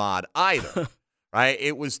Pro Bowl nod either, right?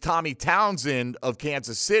 It was Tommy Townsend of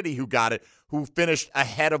Kansas City who got it, who finished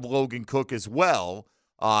ahead of Logan Cook as well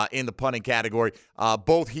in the punting category.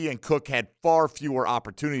 Both he and Cook had far fewer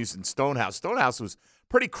opportunities than Stonehouse. Stonehouse was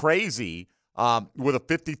pretty crazy with a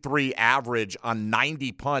 53 average on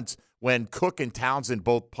 90 punts when Cook and Townsend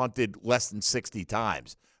both punted less than 60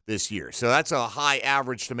 times this year. So that's a high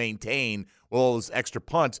average to maintain with all those extra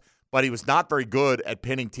punts. But he was not very good at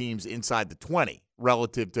pinning teams inside the 20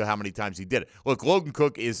 relative to how many times he did it. Look, Logan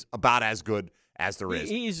Cook is about as good as there is.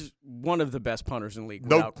 He's one of the best punters in the league.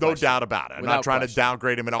 No doubt about it. I'm not trying to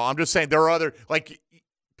downgrade him at all. I'm just saying there are other,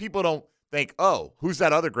 people don't think, oh, who's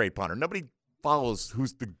that other great punter? Nobody follows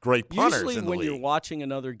who's the great punters Usually in the when league. you're watching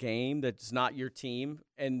another game that's not your team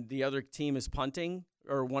and the other team is punting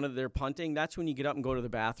or one of their punting, that's when you get up and go to the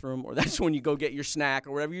bathroom, or that's when you go get your snack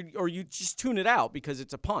or whatever, or you just tune it out because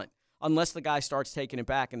it's a punt. Unless the guy starts taking it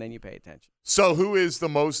back, and then you pay attention. So who is the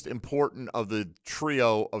most important of the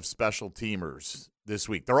trio of special teamers this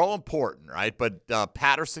week? They're all important, right? But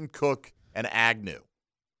Patterson, Cook, and Agnew.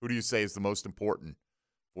 Who do you say is the most important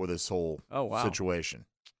for this whole situation?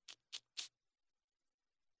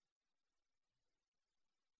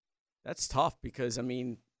 That's tough because,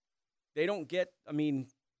 they don't get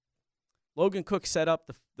Logan Cook set up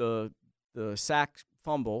the sack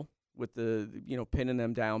fumble with the, pinning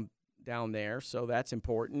them down there, so that's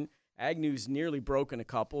important. Agnew's nearly broken a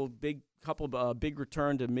couple big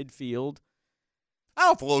return to midfield. I don't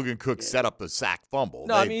know if Logan Cook set up the sack fumble.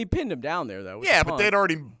 No, he pinned him down there though. Yeah, but they'd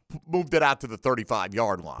already moved it out to the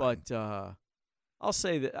 35-yard line. But I'll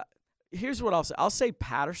say that. Here's what I'll say. I'll say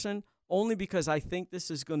Patterson only because I think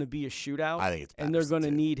this is going to be a shootout. I think it's Patterson, and they're going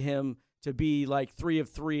to need him to be like 3 of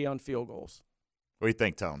 3 on field goals. What do you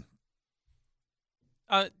think, Tone?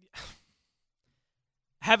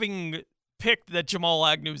 Having picked that Jamal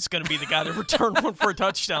Agnew is going to be the guy to return one for a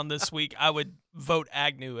touchdown this week, I would vote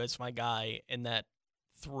Agnew as my guy in that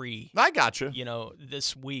 3. I got you.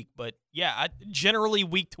 This week. But, yeah, generally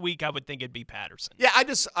week to week, I would think it'd be Patterson. Yeah,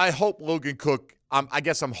 I hope Logan Cook, I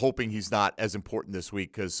guess I'm hoping he's not as important this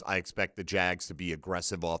week because I expect the Jags to be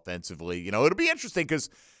aggressive offensively. It'll be interesting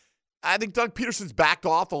because I think Doug Peterson's backed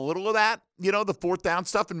off a little of that, the fourth down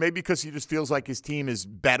stuff, and maybe because he just feels like his team is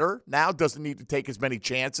better now, doesn't need to take as many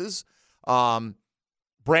chances. Brandon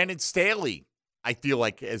Staley, I feel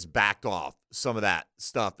like, has backed off some of that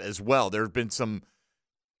stuff as well. There have been some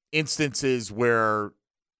instances where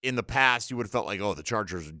in the past you would have felt like, oh, the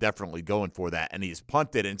Chargers are definitely going for that, and he's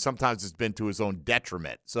punted, and sometimes it's been to his own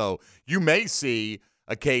detriment. So you may see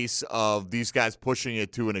a case of these guys pushing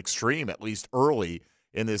it to an extreme, at least early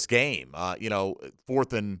in this game,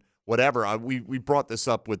 fourth and whatever. We brought this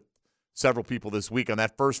up with several people this week. On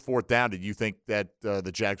that first fourth down, did you think that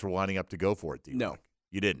the Jags were lining up to go for it? No.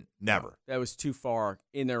 You didn't? Never? No, that was too far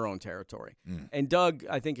in their own territory. And Doug,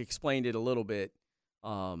 I think, explained it a little bit.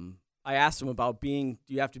 I asked him about do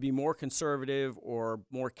you have to be more conservative or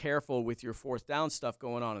more careful with your fourth down stuff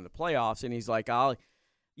going on in the playoffs? And he's like,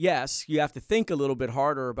 yes, you have to think a little bit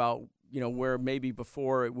harder about where maybe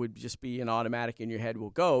before it would just be an automatic in your head will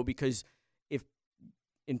go, because if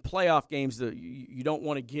in playoff games you don't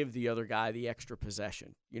want to give the other guy the extra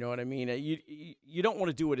possession. You know what I mean? You don't want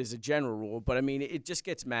to do it as a general rule, but it just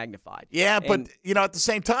gets magnified. Yeah, but at the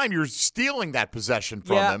same time you're stealing that possession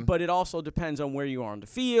from them. Yeah, but it also depends on where you are on the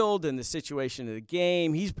field and the situation of the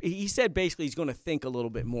game. He said basically he's going to think a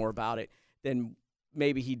little bit more about it than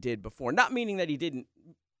maybe he did before. Not meaning that he didn't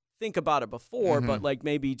think about it before, but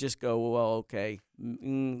maybe just go, well, okay,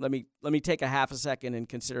 let me take a half a second and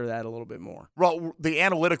consider that a little bit more. Well, the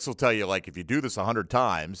analytics will tell you, if you do this 100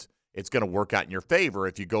 times, it's going to work out in your favor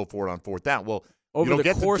if you go for it on fourth down. Well, over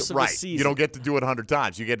the course of the season. You don't get to do it 100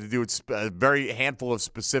 times. You get to do it a very handful of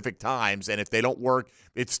specific times, and if they don't work,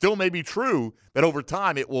 it still may be true that over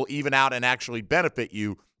time it will even out and actually benefit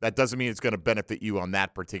you. That doesn't mean it's going to benefit you on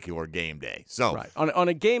that particular game day. So right. On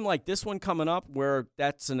a game like this one coming up where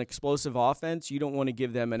that's an explosive offense, you don't want to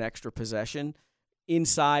give them an extra possession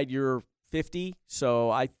inside your 50, so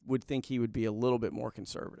I would think he would be a little bit more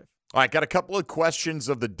conservative. All right, got a couple of questions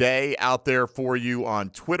of the day out there for you on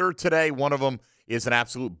Twitter today. One of them is an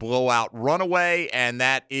absolute blowout runaway, and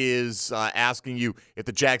that is asking you if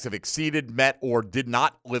the Jags have exceeded, met, or did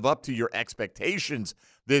not live up to your expectations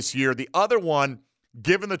this year. The other one,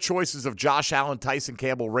 given the choices of Josh Allen, Tyson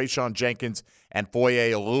Campbell, Rayshon Jenkins, and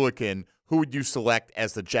Foye Oluokun, who would you select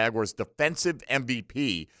as the Jaguars' defensive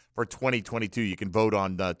MVP for 2022? You can vote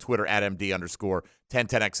on Twitter at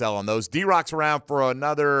MD_1010XL on those. D-Rock's around for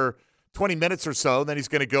another 20 minutes or so. Then he's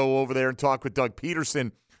going to go over there and talk with Doug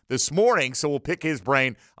Peterson this morning, so we'll pick his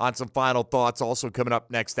brain on some final thoughts. Also coming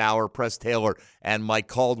up next hour, Press Taylor and Mike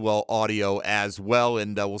Caldwell audio as well,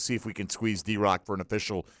 and we'll see if we can squeeze D-Rock for an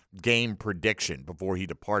official game prediction before he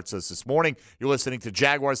departs us this morning. You're listening to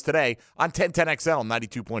Jaguars Today on 1010XL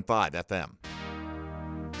 92.5 FM.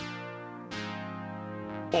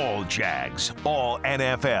 All Jags, all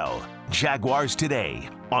NFL. Jaguars Today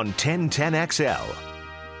on 1010XL.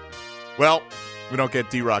 Well, we don't get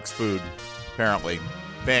D-Rock's food, apparently.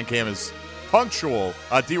 Fan cam is punctual.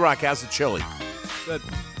 D-Rock has a chili. Good.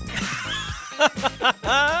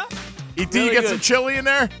 ET, you get some chili in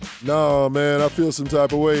there? No, man, I feel some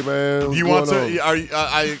type of way, man. What's You want going to? on?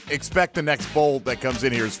 I expect the next bowl that comes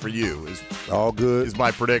in here is for you. Is all good? Is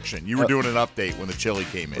my prediction. You were doing an update when the chili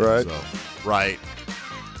came in, right? So, right.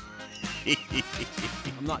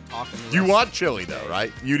 I'm not talking. You want chili though,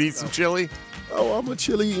 right? You'd eat some chili. Oh, I'm a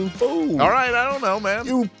chili-eating fool. All right, I don't know, man.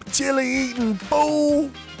 You chili-eating fool.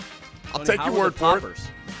 I'll take your word for it.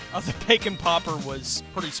 The bacon popper was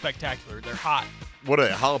pretty spectacular. They're hot. What a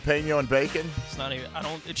jalapeno and bacon? It's not even.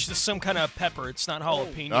 It's just some kind of pepper. It's not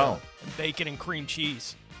jalapeno. Oh. And bacon and cream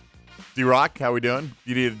cheese. D-Rock, how we doing?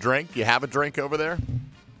 You need a drink? You have a drink over there?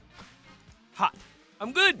 Hot.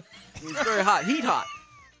 I'm good. It's very hot. Heat hot.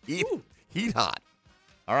 Heat hot.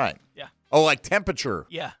 All right. Yeah. Oh, like temperature.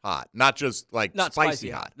 Yeah. Hot, not just like Not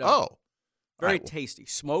spicy hot. No. Oh. Very Right. tasty.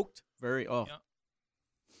 Smoked. Very. Oh. Yeah.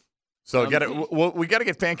 So we got to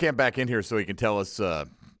get Fan Cam back in here so he can tell us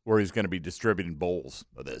where he's going to be distributing bowls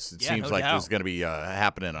of this. It seems no like doubt. this is going to be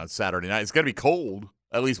happening on Saturday night. It's going to be cold,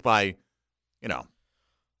 at least by,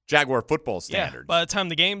 Jaguar football standards. Yeah. By the time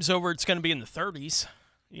the game's over, it's going to be in the 30s.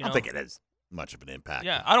 I don't think it has much of an impact.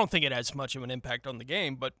 Yeah, I don't think it has much of an impact on the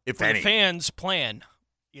game, but If for any. the fans' plan,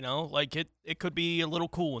 it could be a little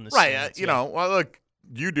cool in the Right. stands. Well, look,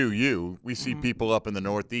 you do you. We see Mm-hmm. people up in the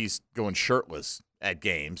Northeast going shirtless at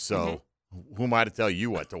games, so who am I to tell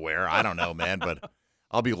you what to wear? I don't know, man, but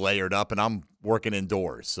I'll be layered up, and I'm working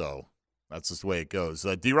indoors, so that's just the way it goes.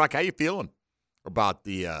 D-Rock, how you feeling about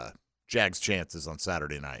the Jags' chances on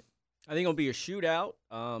Saturday night? I think it'll be a shootout.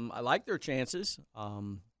 I like their chances.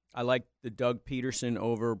 I like the Doug Peterson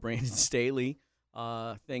over Brandon Staley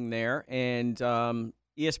thing there. And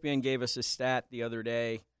ESPN gave us a stat the other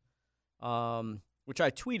day, which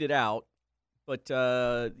I tweeted out. But,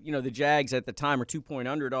 the Jags at the time are 2-point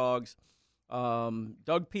underdogs.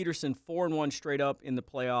 Doug Peterson, 4-1 straight up in the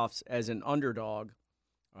playoffs as an underdog.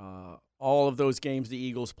 All of those games the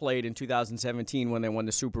Eagles played in 2017 when they won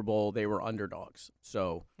the Super Bowl, they were underdogs.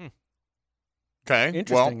 So, Okay.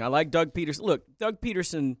 interesting. Well, I like Doug Peterson. Look, Doug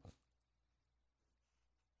Peterson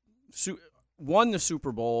won the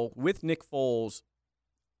Super Bowl with Nick Foles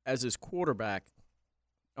as his quarterback.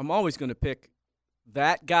 I'm always going to pick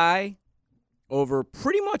that guy over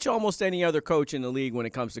pretty much almost any other coach in the league when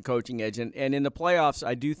it comes to coaching edge. And in the playoffs,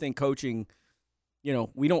 I do think coaching,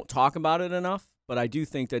 we don't talk about it enough, but I do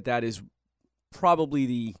think that is probably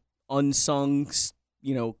the unsung,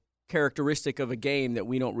 characteristic of a game that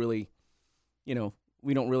we don't really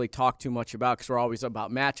talk too much about because we're always about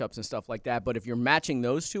matchups and stuff like that. But if you're matching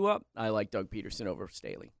those two up, I like Doug Peterson over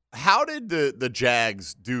Staley. how did the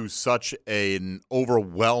Jags do such an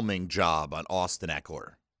overwhelming job on Austin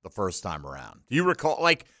Eckler the first time around? Do you recall?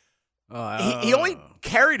 He only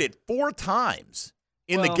carried it 4 times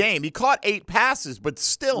in the game. He caught 8 passes, but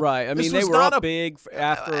still. Right. I mean, they were up big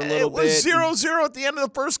after a little bit. It was 0-0 at the end of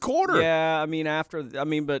the first quarter. Yeah,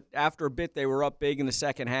 but after a bit, they were up big in the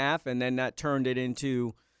second half, and then that turned it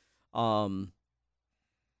into, a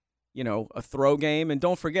throw game. And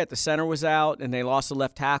don't forget, the center was out, and they lost the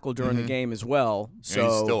left tackle during the game as well. So and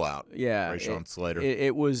he's still out. Yeah. Rashawn Slater.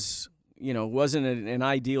 It was, wasn't an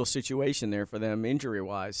ideal situation there for them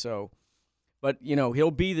injury-wise. So, but,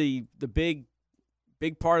 he'll be the big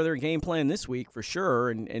big part of their game plan this week for sure,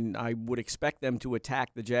 and I would expect them to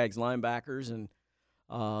attack the Jags linebackers and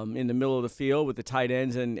in the middle of the field with the tight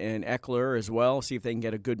ends and Eckler as well, see if they can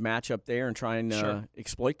get a good matchup there and try and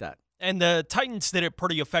exploit that. And the Titans did it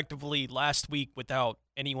pretty effectively last week without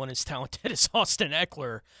anyone as talented as Austin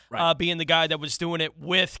Eckler, being the guy that was doing it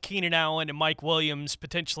with Keenan Allen and Mike Williams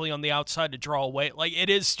potentially on the outside to draw away. Like, it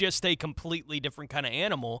is just a completely different kind of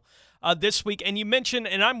animal this week. And you mentioned,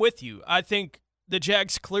 and I'm with you, I think the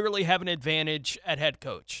Jags clearly have an advantage at head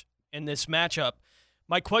coach in this matchup.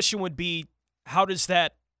 My question would be, how does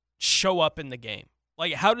that show up in the game?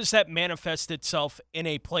 Like, how does that manifest itself in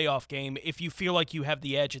a playoff game if you feel like you have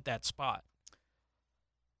the edge at that spot?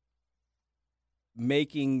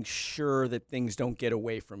 Making sure that things don't get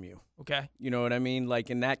away from you. Okay. You know what I mean? Like,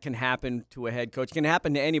 and that can happen to a head coach. It can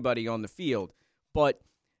happen to anybody on the field. But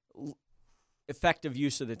effective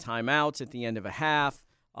use of the timeouts at the end of a half,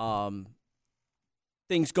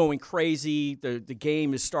 things going crazy, the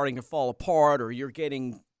game is starting to fall apart, or you're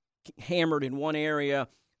getting hammered in one area,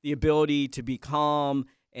 the ability to be calm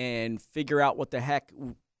and figure out what the heck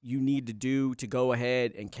you need to do to go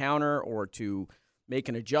ahead and counter or to make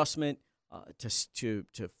an adjustment to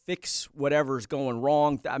fix whatever's going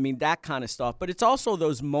wrong. I mean, that kind of stuff. But it's also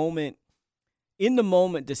those in-the-moment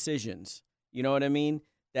decisions, you know what I mean,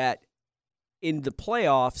 that in the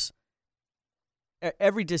playoffs,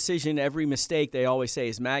 every decision, every mistake, they always say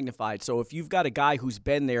is magnified. So if you've got a guy who's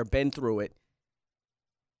been there, been through it,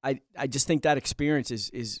 I just think that experience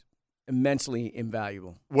is immensely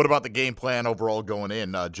invaluable. What about the game plan overall going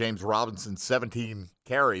in? James Robinson, 17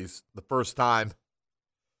 carries the first time.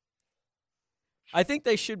 I think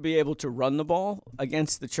they should be able to run the ball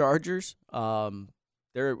against the Chargers. I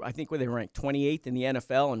think they ranked 28th in the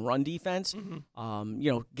NFL in run defense.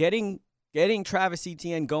 Mm-hmm. Getting Travis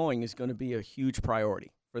Etienne going is going to be a huge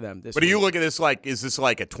priority for them this week. But do you look at this like, is this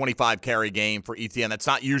like a 25-carry game for Etienne? That's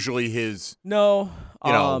not usually his area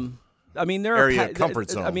of comfort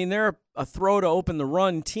zone. I mean, they're a throw to open the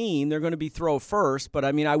run team. They're going to be throw first, but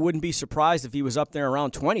I mean, I wouldn't be surprised if he was up there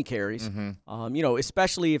around 20 carries. Mm-hmm.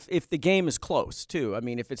 Especially if the game is close too. I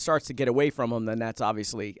mean, if it starts to get away from him, then that's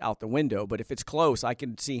obviously out the window. But if it's close, I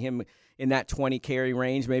can see him in that 20 carry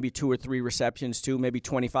range, maybe 2 or 3 receptions too, maybe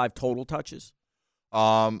 25 total touches.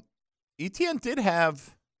 Etienne did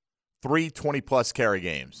have 3 20-plus carry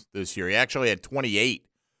games this year. He actually had 28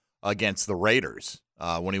 against the Raiders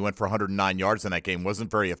when he went for 109 yards in that game. Wasn't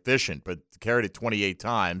very efficient, but carried it 28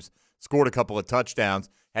 times, scored a couple of touchdowns,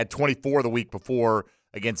 had 24 the week before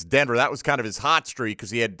against Denver. That was kind of his hot streak because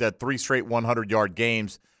he had 3 straight 100-yard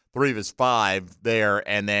games, 3 of his 5 there,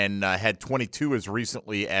 and then had 22 as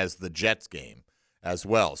recently as the Jets game as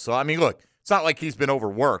well. So, I mean, look, it's not like he's been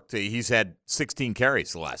overworked. He's had 16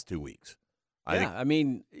 carries the last 2 weeks. I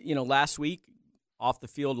mean, last week off the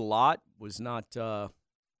field a lot was not.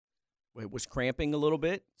 It was cramping a little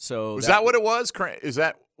bit. So was that what it was? Is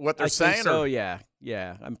that what they're saying? Think so, yeah.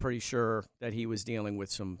 I'm pretty sure that he was dealing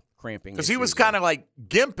with some cramping. Because he was kind of like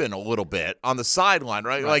gimping a little bit on the sideline,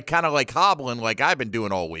 right? Like kind of like hobbling, like I've been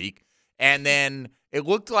doing all week. And then it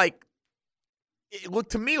looked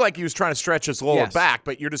to me like he was trying to stretch his lower back,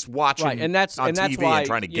 but you're just watching and that's TV why, and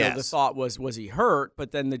trying to guess. The thought was he hurt?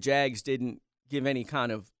 But then the Jags didn't give any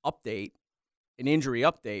kind of update, an injury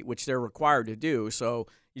update, which they're required to do. So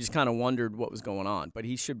you just kind of wondered what was going on. But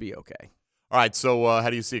he should be okay. All right, so how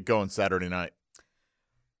do you see it going Saturday night?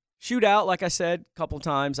 Shootout, like I said a couple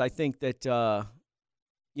times. I think that,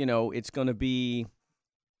 it's going to be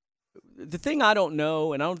 – the thing I don't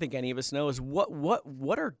know, and I don't think any of us know, is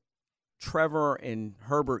what are Trevor and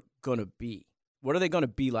Herbert going to be? What are they going to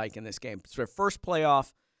be like in this game? It's their first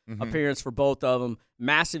playoff appearance for both of them.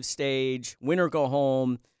 Massive stage, win or go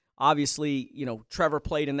home. Obviously, Trevor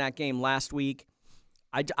played in that game last week.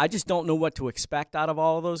 I just don't know what to expect out of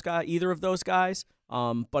all of those guys, either of those guys.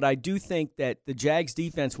 But I do think that the Jags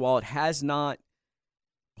defense, while it has not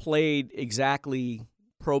played exactly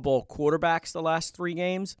Pro Bowl quarterbacks the last 3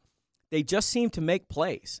 games, they just seem to make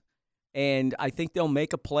plays. And I think they'll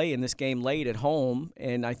make a play in this game late at home,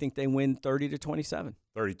 and I think they win 30-27.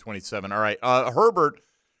 30-27. All right. Herbert,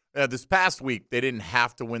 this past week, they didn't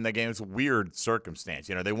have to win that game. It was a weird circumstance.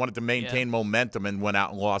 They wanted to maintain momentum and went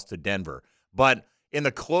out and lost to Denver. But in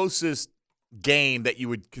the closest game that you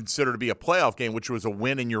would consider to be a playoff game, which was a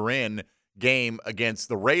win-and-you're-in game against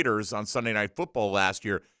the Raiders on Sunday Night Football last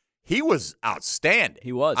year, he was outstanding.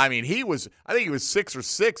 He was. I mean, I think he was 6 or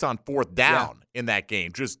 6 on 4th down in that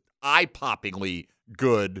game. Just eye-poppingly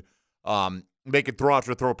good, making throw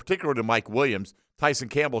after throw, particularly to Mike Williams. Tyson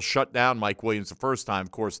Campbell shut down Mike Williams the first time.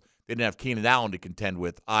 Of course, they didn't have Keenan Allen to contend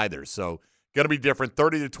with either. So Going to be different.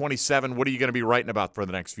 30-27. What are you going to be writing about for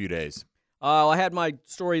the next few days? I had my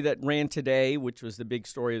story that ran today, which was the big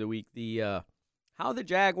story of the week, how the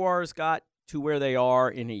Jaguars got to where they are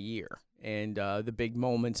in a year, and the big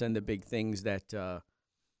moments and the big things that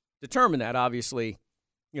determine that. Obviously,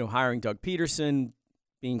 hiring Doug Peterson,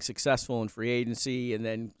 being successful in free agency, and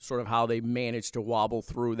then sort of how they managed to wobble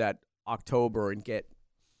through that October and get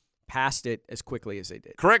past it as quickly as they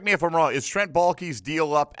did. Correct me if I'm wrong. Is Trent Baalke's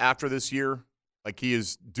deal up after this year? Like he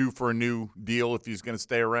is due for a new deal if he's going to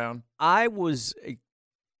stay around? I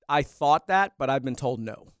thought that, but I've been told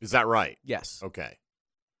no. Is that right? Yes. Okay.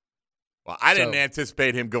 Well, I didn't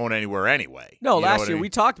anticipate him going anywhere anyway. No, last year we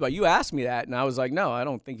talked about it. You asked me that, and I was like, no, I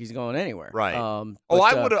don't think he's going anywhere. Right.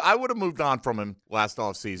 I would have moved on from him last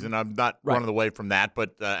offseason. I'm not running away from that,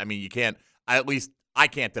 but, you can't – I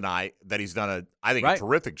can't deny that he's done a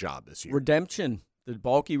terrific job this year. Redemption, the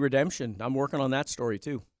Baalke redemption. I'm working on that story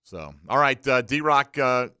too. So, all right, D-Rock,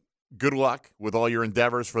 good luck with all your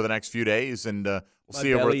endeavors for the next few days, and we'll see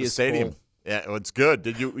you over at the stadium. Full. Yeah, it's good.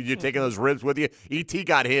 Did you taking those ribs with you? E.T.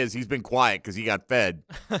 got his. He's been quiet because he got fed.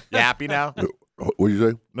 You happy now? What did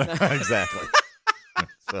you say? Exactly.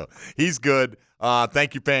 So he's good.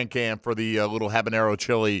 Thank you, Fan Cam, for the little habanero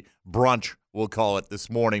chili brunch, we'll call it, this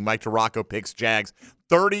morning. Mike DeRocco picks Jags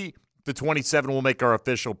 30-27. We'll make our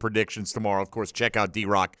official predictions tomorrow. Of course, check out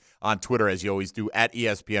D-Rock on Twitter, as you always do, at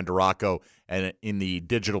ESPN DeRocco, and in the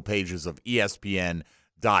digital pages of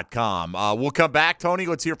ESPN.com. We'll come back, Tony.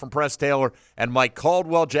 Let's hear from Press Taylor and Mike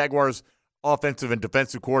Caldwell, Jaguars offensive and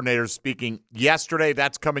defensive coordinators, speaking yesterday.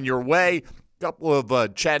 That's coming your way. Couple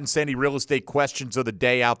of Chad and Sandy real estate questions of the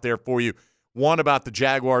day out there for you. One about the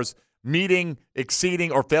Jaguars meeting,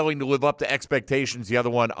 exceeding, or failing to live up to expectations. The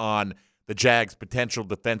other one on the Jags' potential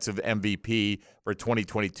defensive MVP for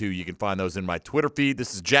 2022. You can find those in my Twitter feed.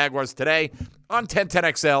 This is Jaguars Today on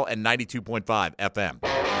 1010XL and 92.5 FM.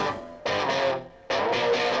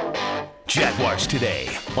 Jaguars Today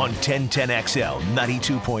on 1010XL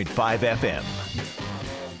 92.5 FM.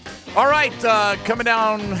 All right, coming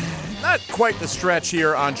down not quite the stretch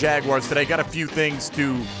here on Jaguars Today. Got a few things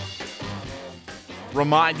to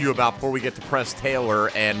remind you about before we get to Press Taylor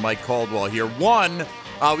and Mike Caldwell here. One, we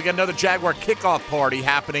got another Jaguar kickoff party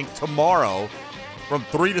happening tomorrow from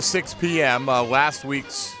 3 to 6 p.m. Last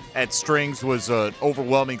week's at Strings was an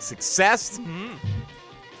overwhelming success. Mm-hmm.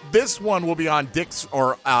 This one will be on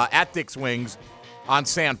at Dick's Wings on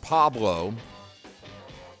San Pablo,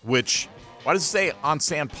 which, why does it say on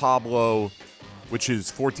San Pablo, which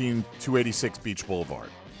is 14286 Beach Boulevard?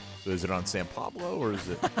 So is it on San Pablo or is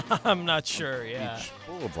it? I'm not sure, yeah. Beach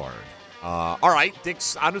Boulevard. All right,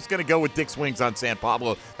 Dick's. I'm just going to go with Dick's Wings on San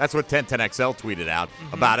Pablo. That's what 1010XL tweeted out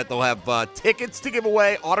about it. They'll have tickets to give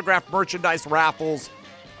away, autographed merchandise raffles,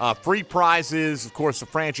 free prizes. Of course, the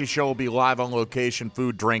Franchi show will be live on location,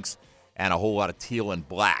 food, drinks, and a whole lot of teal and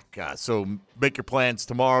black. So make your plans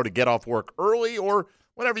tomorrow to get off work early or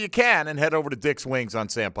whenever you can and head over to Dick's Wings on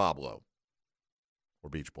San Pablo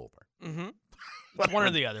or Beach Boulevard. Mm-hmm. It's one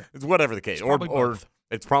or the other. It's whatever the case. Or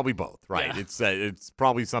it's probably both, right? Yeah. It's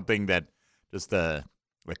probably something that just a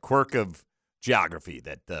quirk of geography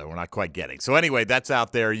that we're not quite getting. So anyway, that's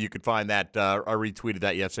out there. You can find that. I retweeted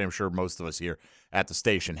that yesterday. I'm sure most of us here at the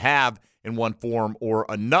station have in one form or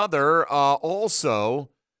another. Also,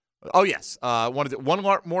 wanted one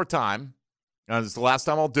more time. This is the last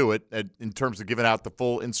time I'll do it in terms of giving out the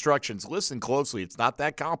full instructions. Listen closely. It's not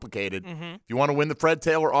that complicated. Mm-hmm. If you want to win the Fred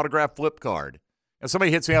Taylor autograph flip card, and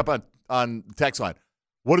somebody hits me up on the text line,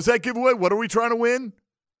 what is that giveaway? What are we trying to win?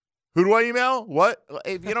 Who do I email? What?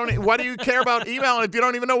 If you don't, why do you care about emailing if you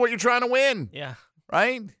don't even know what you're trying to win? Yeah.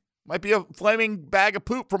 Right? Might be a flaming bag of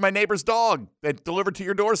poop from my neighbor's dog that delivered to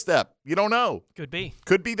your doorstep. You don't know. Could be.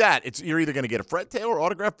 Could be that. You're either going to get a Fred Taylor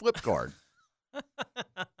autograph flip card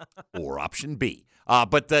or option B.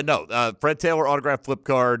 Fred Taylor autograph flip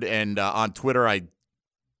card. And on Twitter, I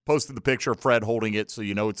posted the picture of Fred holding it so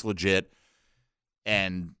you know it's legit.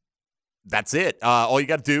 And that's it. All you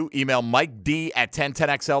got to do, email Mike D at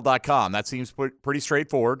 1010XL.com. That seems pretty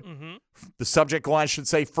straightforward. Mm-hmm. The subject line should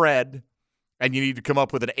say Fred, and you need to come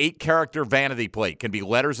up with an 8-character vanity plate. Can be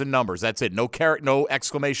letters and numbers. That's it. No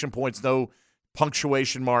exclamation points, no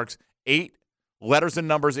punctuation marks. 8 letters and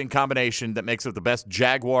numbers in combination that makes it the best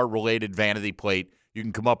Jaguar-related vanity plate you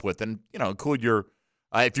can come up with. And, include your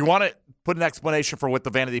if you want to put an explanation for what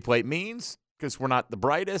the vanity plate means, because we're not the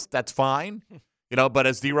brightest, that's fine. But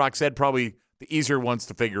as D-Rock said, probably the easier ones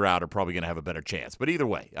to figure out are probably going to have a better chance. But either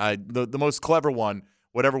way, the most clever one,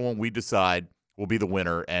 whatever one we decide, will be the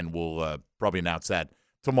winner, and we'll probably announce that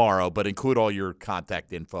tomorrow. But include all your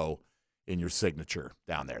contact info in your signature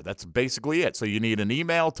down there. That's basically it. So you need an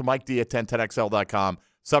email to MikeD@1010XL.com.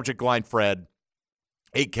 Subject line Fred,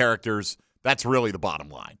 8 characters. That's really the bottom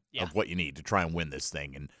line of what you need to try and win this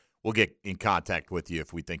thing. And we'll get in contact with you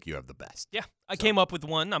if we think you have the best. Yeah, I came up with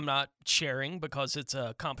one. I'm not sharing because it's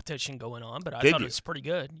a competition going on, but I thought it was pretty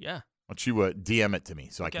good. Yeah. Why don't you DM it to me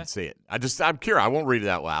so I can see it? I'm curious. I won't read it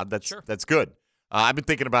out loud. That's good. I've been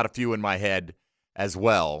thinking about a few in my head as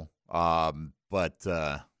well, but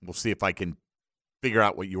we'll see if I can figure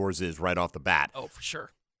out what yours is right off the bat. Oh, for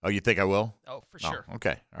sure. Oh, you think I will? Oh, for sure.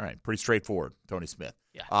 Okay. All right. Pretty straightforward, Tony Smith.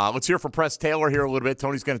 Yeah. Let's hear from Press Taylor here a little bit.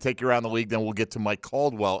 Tony's going to take you around the league. Then we'll get to Mike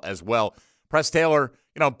Caldwell as well. Press Taylor,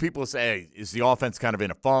 people say, hey, is the offense kind of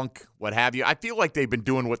in a funk, what have you? I feel like they've been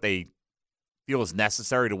doing what they feel is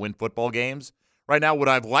necessary to win football games. Right now, would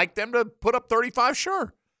I have liked them to put up 35?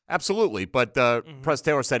 Sure. Absolutely. But Press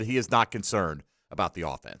Taylor said he is not concerned about the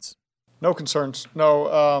offense. No concerns.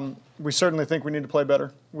 No, we certainly think we need to play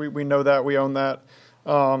better. We know that. We own that.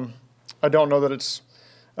 I don't know that it's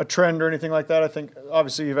a trend or anything like that. I think,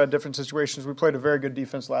 obviously, you've had different situations. We played a very good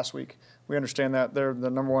defense last week. We understand that. They're the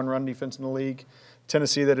number 1 run defense in the league.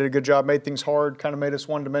 Tennessee, they did a good job, made things hard, kind of made us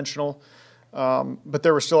one-dimensional. But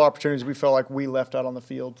there were still opportunities we felt like we left out on the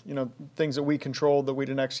field. Things that we controlled that we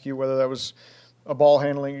didn't execute, whether that was a ball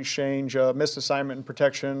handling exchange, missed assignment and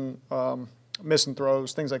protection, missing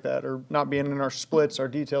throws, things like that, or not being in our splits, our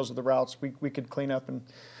details of the routes, we could clean up. And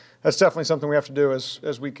that's definitely something we have to do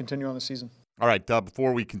as we continue on the season. All right,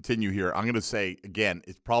 before we continue here, I'm going to say, again,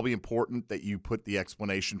 it's probably important that you put the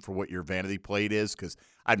explanation for what your vanity plate is, because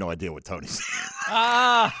I have no idea what Tony's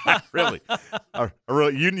Really?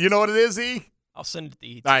 You know what it is, E? I'll send it to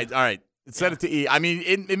E. All right. Send it to E. I mean,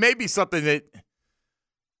 it may be something that,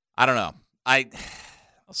 I don't know. I'll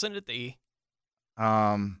send it to E.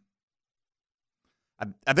 I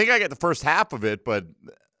think I get the first half of it, but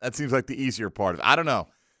that seems like the easier part of it. I don't know.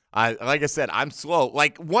 Like I said, I'm slow.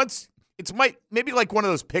 Like once it's maybe like one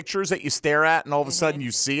of those pictures that you stare at and all of a sudden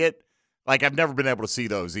you see it. Like I've never been able to see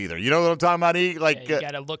those either. You know what I'm talking about? E? Like you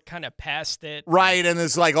got to look kind of past it. Right, and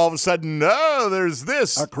it's like all of a sudden, no, there's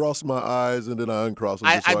this. I cross my eyes and then I uncross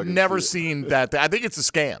them. I've never seen that. I think it's a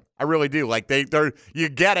scam. I really do. Like they're you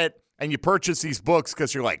get it and you purchase these books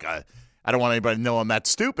because you're like, I don't want anybody to know I'm that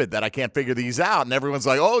stupid that I can't figure these out. And everyone's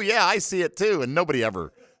like, oh yeah, I see it too, and nobody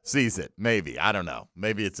ever sees it. Maybe. I don't know.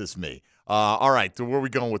 Maybe it's just me. All right, so where are we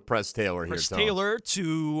going with Press Taylor here, Press Tom? Taylor,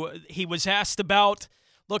 he was asked about,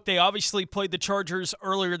 look, they obviously played the Chargers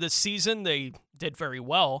earlier this season. They did very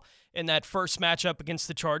well in that first matchup against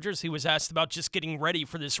the Chargers. He was asked about just getting ready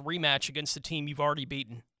for this rematch against the team you've already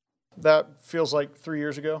beaten. That feels like 3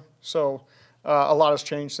 years ago. So a lot has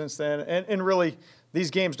changed since then. And really, these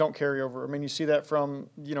games don't carry over. I mean, you see that from,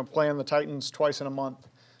 playing the Titans twice in a month.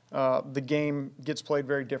 The game gets played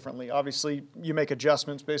very differently. Obviously, you make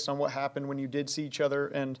adjustments based on what happened when you did see each other.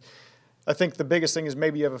 And I think the biggest thing is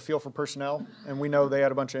maybe you have a feel for personnel. And we know they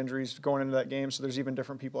had a bunch of injuries going into that game, so there's even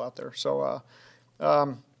different people out there. So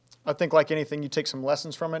I think like anything, you take some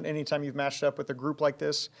lessons from it anytime you've matched up with a group like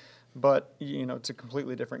this. But, it's a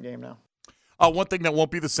completely different game now. One thing that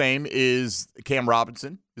won't be the same is Cam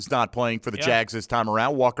Robinson is not playing for the Jags this time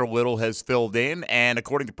around. Walker Little has filled in, and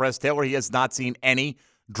according to Press Taylor, he has not seen any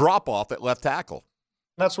drop-off at left tackle.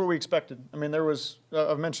 That's what we expected. I mean, there was,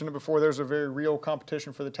 I've mentioned it before, there's a very real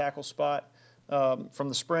competition for the tackle spot from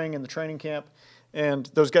the spring and the training camp, and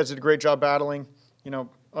those guys did a great job battling.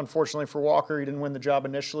 Unfortunately for Walker, he didn't win the job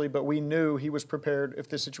initially, but we knew he was prepared if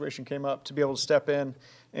this situation came up to be able to step in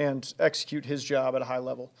and execute his job at a high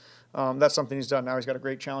level. That's something he's done now. He's got a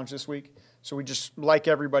great challenge this week. So we just, like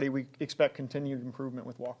everybody, we expect continued improvement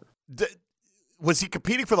with Walker. Was he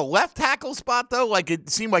competing for the left tackle spot, though? Like, it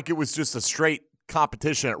seemed like it was just a straight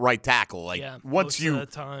competition at right tackle. Like, most of the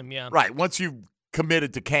time, Right, once you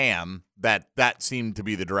committed to Cam, that seemed to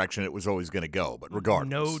be the direction it was always going to go, but regardless.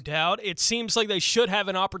 No doubt. It seems like they should have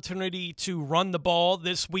an opportunity to run the ball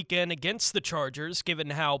this weekend against the Chargers, given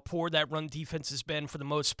how poor that run defense has been for the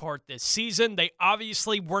most part this season. They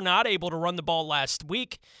obviously were not able to run the ball last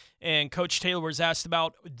week, and Coach Taylor was asked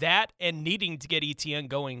about that and needing to get ETN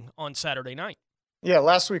going on Saturday night. Yeah,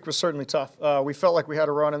 last week was certainly tough. We felt like we had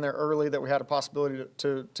a run in there early, that we had a possibility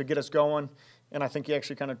to get us going, and I think he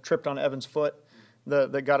actually kind of tripped on Evans' foot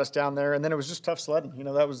that got us down there. And then it was just tough sledding.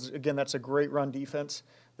 That's a great run defense.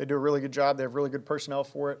 They do a really good job. They have really good personnel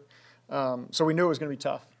for it. So we knew it was going to be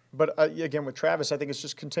tough. But, again, with Travis, I think it's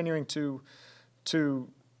just continuing to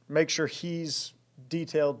make sure he's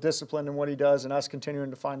detailed, disciplined in what he does, and us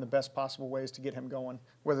continuing to find the best possible ways to get him going,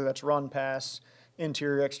 whether that's run, pass,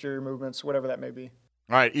 interior, exterior movements, whatever that may be.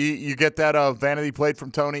 All right, you get that vanity plate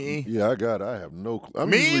from Tony E? Yeah, I got it. I have no clue.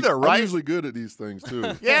 Me either, right? I'm usually good at these things, too.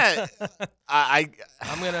 Yeah.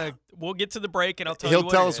 We'll get to the break, and I'll tell you He'll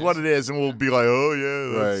what tell it us is. what it is, and we'll be like, oh,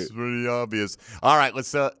 yeah, that's Right. pretty obvious. All right,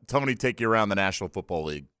 let's Tony take you around the National Football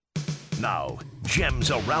League. Now,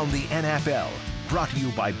 Gems Around the NFL, brought to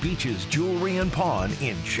you by Beach's Jewelry and Pawn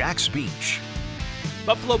in Jack's Beach.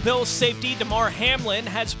 Buffalo Bills safety Damar Hamlin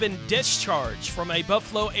has been discharged from a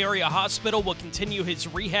Buffalo area hospital, will continue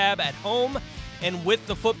his rehab at home and with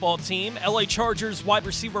the football team. LA Chargers wide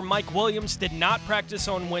receiver Mike Williams did not practice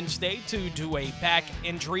on Wednesday due to a back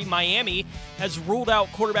injury. Miami has ruled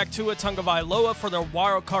out quarterback Tua Tagovailoa for their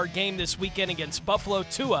wild card game this weekend against Buffalo.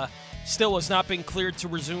 Tua still has not been cleared to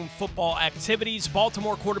resume football activities.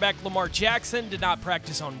 Baltimore quarterback Lamar Jackson did not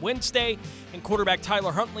practice on Wednesday, and quarterback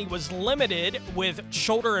Tyler Huntley was limited with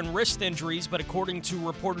shoulder and wrist injuries, but according to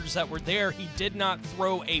reporters that were there, he did not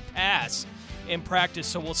throw a pass in practice,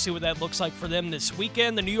 so we'll see what that looks like for them this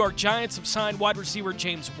weekend. The New York Giants have signed wide receiver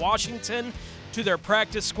James Washington to their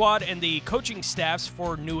practice squad, and the coaching staffs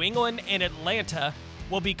for New England and Atlanta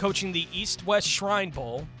will be coaching the East-West Shrine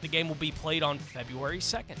Bowl. The game will be played on February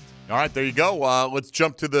 2nd. All right, there you go. Let's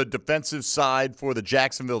jump to the defensive side for the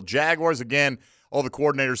Jacksonville Jaguars. Again, all the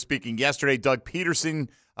coordinators speaking yesterday. Doug Peterson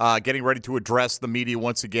getting ready to address the media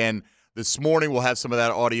once again this morning. We'll have some of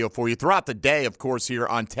that audio for you throughout the day, of course, here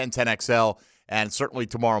on 1010XL, and certainly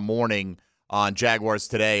tomorrow morning on Jaguars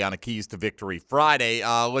Today on a Keys to Victory Friday.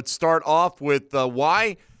 Let's start off with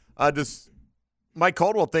why does Mike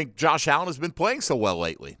Caldwell think Josh Allen has been playing so well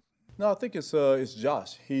lately? No, I think it's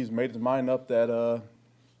Josh. He's made his mind up that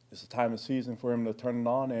it's a time of season for him to turn it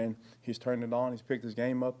on, and he's turned it on. He's picked his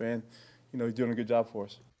game up, and he's doing a good job for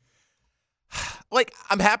us. Like,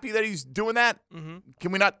 I'm happy that he's doing that. Mm-hmm.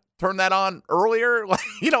 Can we not turn that on earlier?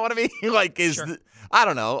 You know what I mean? Like, Sure. I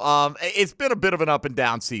don't know. It's been a bit of an up and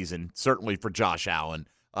down season, certainly for Josh Allen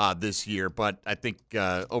this year. But I think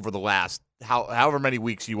over the last however many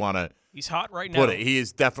weeks you want to He's hot right now. he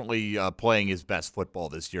is definitely playing his best football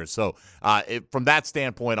this year. So from that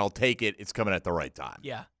standpoint, I'll take it. It's coming at the right time.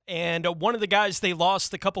 Yeah. And one of the guys they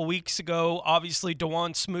lost a couple weeks ago, obviously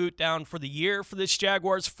DeJuan Smoot down for the year for this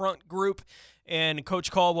Jaguars front group. And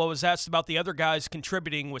Coach Caldwell was asked about the other guys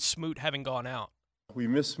contributing with Smoot having gone out. We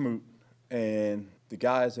miss Smoot, and the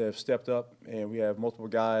guys have stepped up, and we have multiple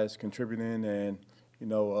guys contributing. And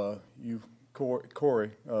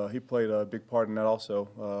Corey, he played a big part in that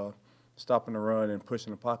also, stopping the run and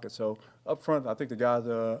pushing the pocket. So up front, I think the guys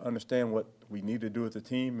understand what we need to do as a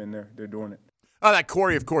team, and they're doing it. Oh, that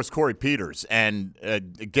Corey, of course, Corey Peters. And,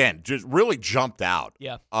 again, just really jumped out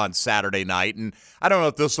on Saturday night. And I don't know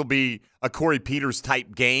if this will be a Corey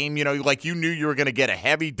Peters-type game. Like you knew you were going to get a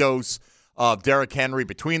heavy dose of Derrick Henry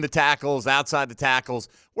between the tackles, outside the tackles.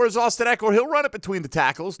 Whereas Austin Eckler, he'll run it between the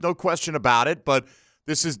tackles, no question about it. But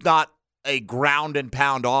this is not a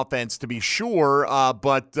ground-and-pound offense, to be sure.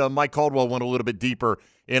 But Mike Caldwell went a little bit deeper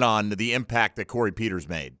in on the impact that Corey Peters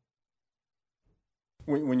made.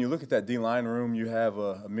 When you look at that D-line room, you have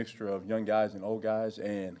a mixture of young guys and old guys,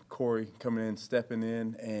 and Corey coming in, stepping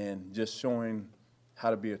in, and just showing how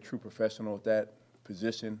to be a true professional at that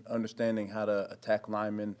position, understanding how to attack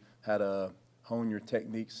linemen, how to hone your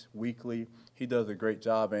techniques weekly. He does a great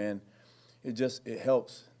job, and it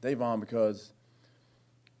helps Davon because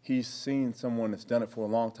he's seen someone that's done it for a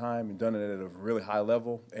long time and done it at a really high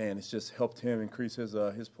level, and it's just helped him increase his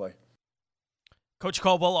play. Coach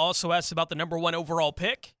Caldwell also asked about the number 1 overall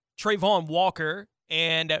pick, Trayvon Walker,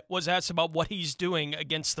 and was asked about what he's doing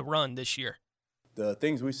against the run this year. The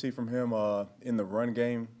things we see from him in the run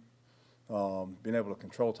game, being able to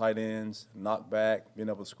control tight ends, knock back, being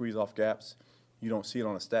able to squeeze off gaps, you don't see it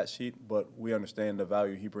on a stat sheet, but we understand the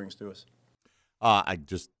value he brings to us. It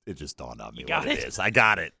just dawned on me what it is. I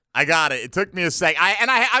got it. It took me a sec.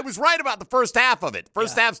 I was right about the first half of it.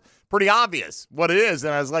 First half's pretty obvious what it is,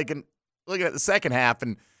 and I was like, looking at the second half,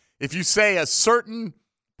 and if you say a certain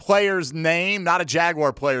player's name, not a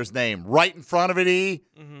Jaguar player's name, right in front of it,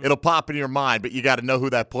 it'll pop into your mind, but you got to know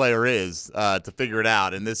who that player is to figure it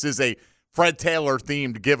out. And this is a Fred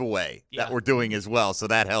Taylor-themed giveaway that we're doing as well, so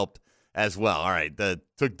that helped as well. All right,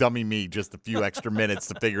 took dummy me just a few extra minutes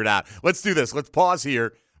to figure it out. Let's do this. Let's pause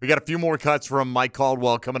here. We got a few more cuts from Mike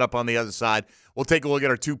Caldwell coming up on the other side. We'll take a look at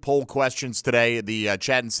our 2 poll questions today, the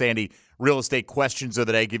Chad and Sandy real estate questions of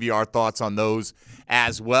the day, give you our thoughts on those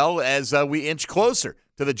as well as we inch closer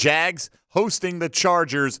to the Jags hosting the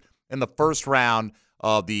Chargers in the first round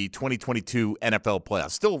of the 2022 NFL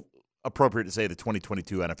playoffs. Still appropriate to say the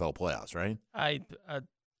 2022 NFL playoffs, right?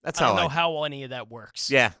 That's I how don't know how any of that works.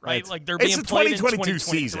 Yeah. Right? Like they're it's being the played in 2022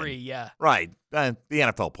 2023. season. Yeah. Right. The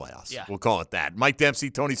NFL playoffs. Yeah. We'll call it that. Mike Dempsey,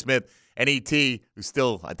 Tony Smith, and E.T., who's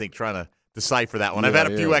still, I think, trying to decipher that one. I've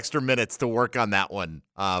had a few extra minutes to work on that one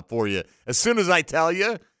for you. As soon as I tell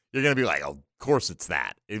you, you're going to be like, oh, of course it's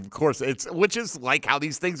that. Of course it's, which is like how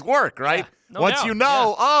these things work, right? Yeah, no Once doubt. you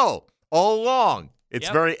know, all along, it's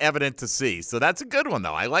Yep. very evident to see. So that's a good one,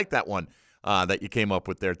 though. I like that one that you came up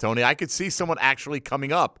with there, Tony. I could see someone actually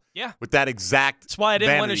coming up with that exact That's why I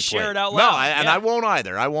didn't want to vanity share plate. it out No, loud. and I won't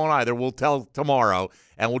either. We'll tell tomorrow,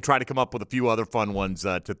 and we'll try to come up with a few other fun ones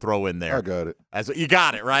to throw in there. I got it. You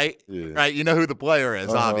got it, right? Yeah. Right, you know who the player is,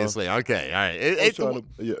 obviously. Okay, all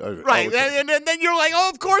right. Right, and then you're like, oh,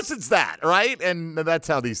 of course it's that, right? And that's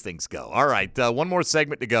how these things go. All right, one more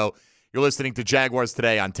segment to go. You're listening to Jaguars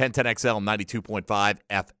Today on 1010XL 92.5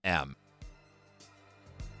 FM.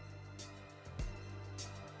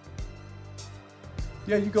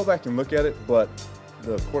 Yeah, you go back and look at it, but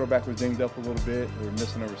the quarterback was dinged up a little bit. They were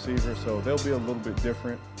missing a receiver, so they'll be a little bit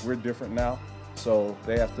different. We're different now, so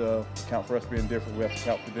they have to account for us being different. We have to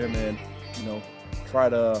account for them and, try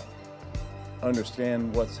to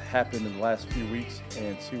understand what's happened in the last few weeks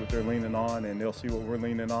and see what they're leaning on, and they'll see what we're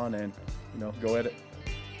leaning on and, go at it.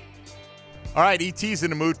 All right, E.T.'s in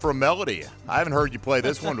the mood for a melody. I haven't heard you play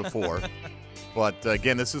this one before, but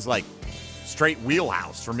again, this is like straight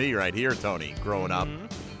wheelhouse for me right here, Tony, growing up.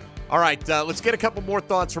 All right, let's get a couple more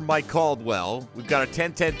thoughts from Mike Caldwell. We've got a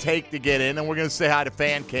 10-10 take to get in, and we're going to say hi to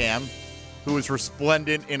Fan Cam, who is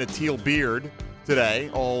resplendent in a teal beard today,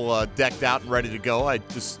 all decked out and ready to go. I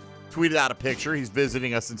just tweeted out a picture. He's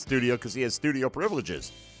visiting us in studio because he has studio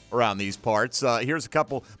privileges around these parts. Here's a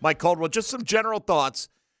couple. Mike Caldwell, just some general thoughts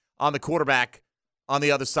on the quarterback on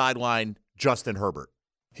the other sideline, Justin Herbert.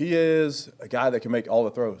 He is a guy that can make all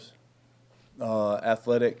the throws.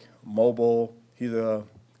 Athletic, mobile. He's a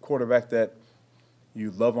quarterback that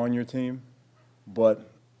you love on your team,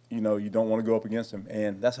 but you don't want to go up against him.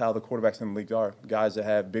 And that's how the quarterbacks in the league are. Guys that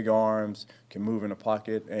have big arms, can move in the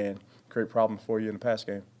pocket, and create problems for you in the pass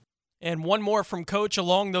game. And one more from Coach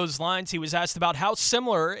along those lines. He was asked about how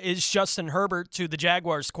similar is Justin Herbert to the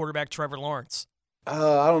Jaguars quarterback Trevor Lawrence.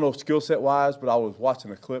 I don't know skill set wise, but I was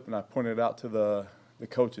watching a clip and I pointed it out to the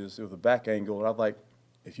coaches. It was a back angle, and I was like,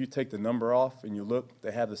 if you take the number off and you look,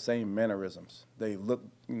 they have the same mannerisms. They look,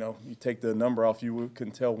 you take the number off, you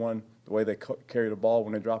couldn't tell one the way they carry the ball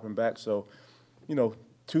when they're dropping back. So,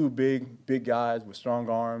 two big guys with strong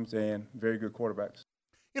arms and very good quarterbacks.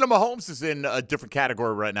 Mahomes is in a different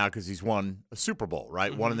category right now because he's won a Super Bowl,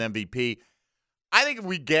 right? Won an MVP. I think if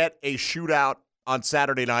we get a shootout on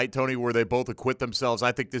Saturday night, Tony, where they both acquit themselves,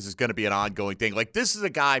 I think this is going to be an ongoing thing. Like, this is a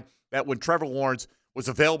guy that when Trevor Lawrence was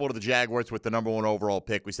available to the Jaguars with the number 1 overall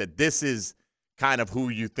pick, we said this is kind of who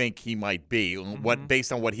you think he might be,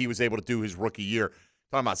 based on what he was able to do his rookie year.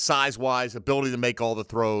 Talking about size-wise, ability to make all the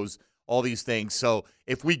throws, all these things. So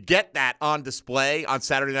if we get that on display on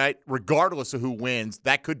Saturday night, regardless of who wins,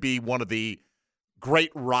 that could be one of the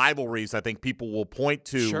great rivalries I think people will point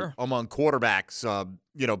to among quarterbacks,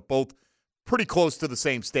 both pretty close to the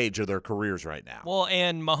same stage of their careers right now. Well,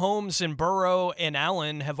 and Mahomes and Burrow and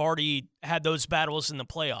Allen have already had those battles in the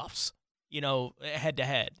playoffs,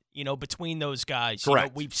 head-to-head, between those guys.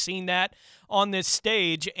 Correct. We've seen that on this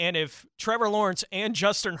stage, and if Trevor Lawrence and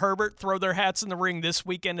Justin Herbert throw their hats in the ring this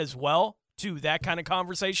weekend as well to that kind of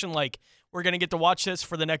conversation, like we're going to get to watch this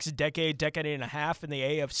for the next decade and a half in the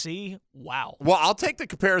AFC, wow. Well, I'll take the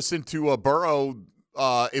comparison to Burrow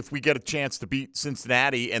if we get a chance to beat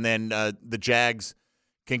Cincinnati and then the Jags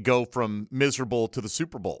can go from miserable to the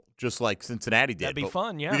Super Bowl, just like Cincinnati did. That'd be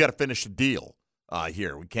fun, yeah. We got to finish the deal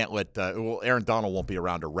here. We can't let Aaron Donald won't be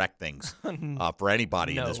around to wreck things for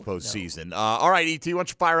anybody in this postseason. No. All right, E.T., why don't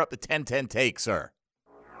you fire up the 10-10 take, sir?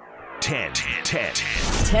 10-10.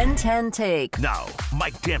 10-10 take. Now,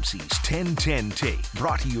 Mike Dempsey's 10-10 take,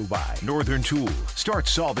 brought to you by Northern Tool. Start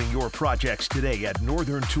solving your projects today at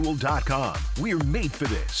northerntool.com. We're made for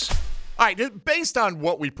this. All right, based on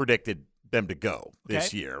what we predicted them to go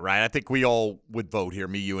this year, right? I think we all would vote here,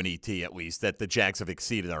 me, you, and E.T. at least, that the Jags have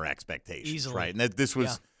exceeded our expectations. Easily. Right? And that this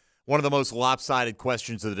was one of the most lopsided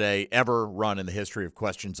questions of the day ever run in the history of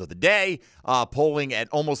questions of the day, polling at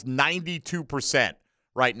almost 92%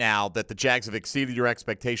 right now that the Jags have exceeded your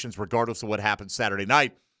expectations regardless of what happened Saturday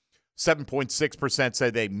night. 7.6% say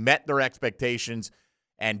they met their expectations,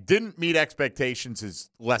 and didn't meet expectations is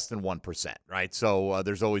less than 1%, right? So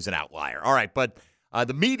there's always an outlier. All right, but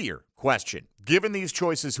the meteor question, given these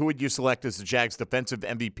choices, who would you select as the Jags defensive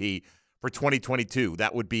MVP for 2022?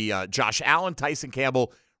 That would be Josh Allen, Tyson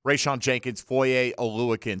Campbell, Rayshon Jenkins, Foye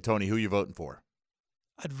Oluokun. Tony, who are you voting for?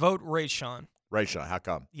 I'd vote Rayshon. Rayshon, how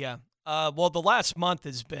come? Yeah. Well, the last month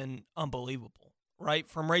has been unbelievable, right,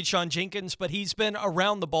 from Rayshon Jenkins, but he's been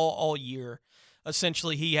around the ball all year.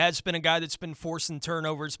 Essentially, he has been a guy that's been forcing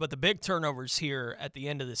turnovers, but the big turnovers here at the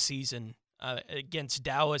end of the season against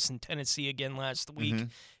Dallas and Tennessee again last week,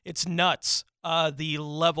 it's nuts, the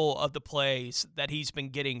level of the plays that he's been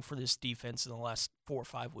getting for this defense in the last 4 or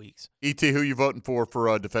 5 weeks. E.T., who you voting for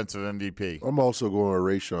defensive MVP? I'm also going with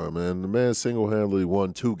Rayshon, man. The man single-handedly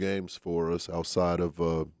won 2 games for us outside of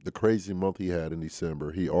the crazy month he had in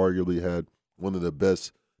December. He arguably had one of the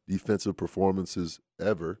best defensive performances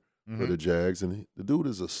ever for the Jags, and the dude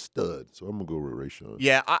is a stud. So I'm going to go with Rayshon.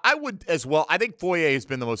 Yeah, I would as well. I think Foye has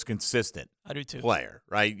been the most consistent player,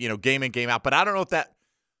 right? Game in, game out. But I don't know if that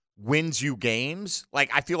wins you games. Like,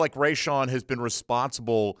 I feel like Rayshon has been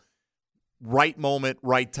responsible right moment,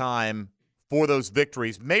 right time for those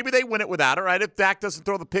victories. Maybe they win it without it, right? If Dak doesn't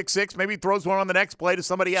throw the pick six, maybe he throws one on the next play to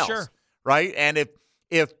somebody else, right? And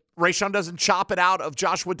if Rayshon doesn't chop it out of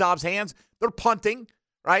Joshua Dobbs' hands, they're punting.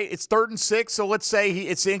 Right, it's 3rd and 6, so let's say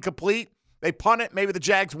it's incomplete. They punt it. Maybe the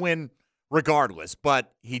Jags win regardless.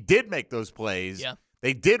 But he did make those plays. Yeah.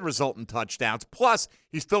 They did result in touchdowns. Plus,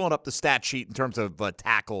 he's filling up the stat sheet in terms of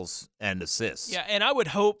tackles and assists. Yeah, and I would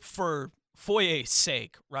hope for Foye's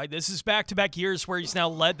sake, right? This is back-to-back years where he's now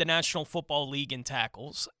led the National Football League in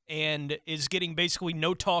tackles and is getting basically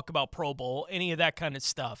no talk about Pro Bowl, any of that kind of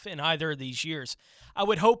stuff in either of these years. I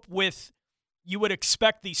would hope you would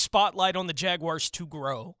expect the spotlight on the Jaguars to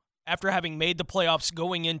grow after having made the playoffs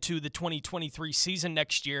going into the 2023 season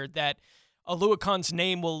next year, that Oluokun's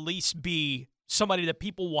name will at least be somebody that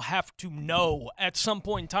people will have to know at some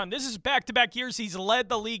point in time. This is back-to-back years he's led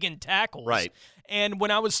the league in tackles. Right. And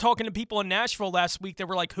when I was talking to people in Nashville last week, they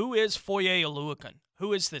were like, who is Foye Oluokun?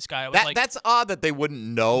 Who is this guy? I was That's odd that they wouldn't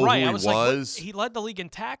know who he was. Like, he led the league in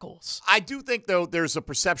tackles. I do think, though, there's a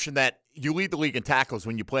perception that you lead the league in tackles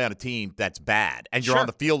when you play on a team that's bad and you're on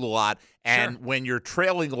the field a lot. And when you're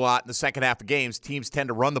trailing a lot in the second half of games, teams tend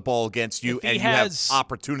to run the ball against you, and you have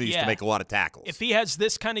opportunities to make a lot of tackles. If he has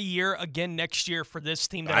this kind of year again next year for this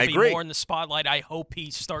team, that'll be more in the spotlight. I hope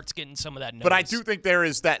he starts getting some of that notice. But I do think there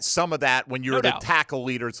is some of that when you're the tackle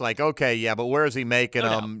leader. It's like, okay, yeah, but where is he making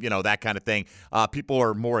them? That kind of thing. People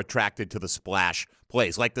are more attracted to the splash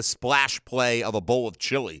plays, like the splash play of a bowl of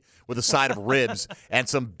chili with a side of ribs and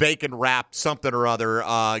some bacon wrapped something or other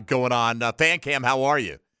going on. Fan Cam, how are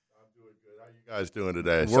you? Guys doing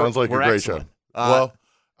today? Sounds like a great show. Well,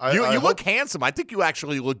 you look handsome. I think you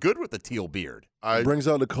actually look good with the teal beard. It brings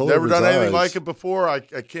out the color. Never done anything like it before. I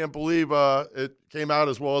can't believe it came out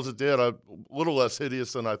as well as it did. A little less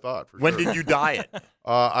hideous than I thought. When did you dye it?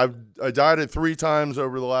 I dyed it 3 times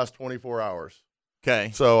over the last 24 hours.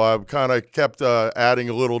 Okay. So I've kind of kept adding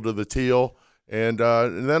a little to the teal. And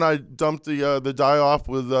then I dumped the dye off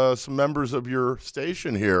with some members of your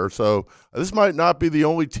station here. So this might not be the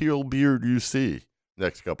only teal beard you see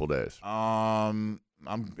next couple days. I'm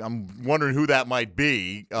wondering who that might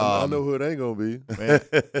be. I know who it ain't gonna be.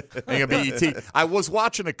 Ain't gonna be ET. I was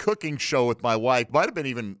watching a cooking show with my wife. Might have been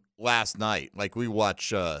even last night. Like, we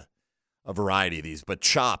watch a variety of these, but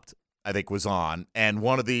Chopped, I think, was on, and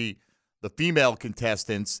one of the female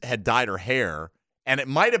contestants had dyed her hair. And it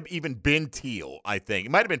might have even been teal, I think.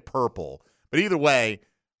 It might have been purple. But either way,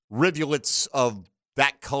 rivulets of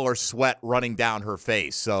that color sweat running down her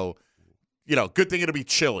face. So, good thing it'll be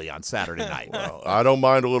chilly on Saturday night. Well, I don't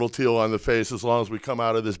mind a little teal on the face as long as we come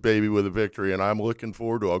out of this baby with a victory. And I'm looking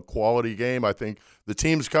forward to a quality game. I think the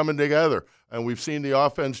team's coming together. And we've seen the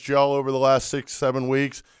offense gel over the last 6-7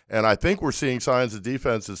 weeks. And I think we're seeing signs the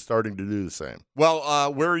defense is starting to do the same.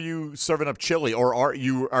 Well, where are you serving up chili? Or are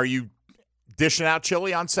you dishing out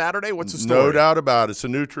chili on Saturday? What's the story? No doubt about it. It's a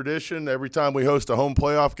new tradition. Every time we host a home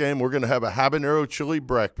playoff game, we're going to have a habanero chili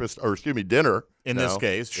dinner. In this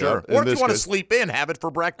case, sure. Yeah, or if you want to sleep in, have it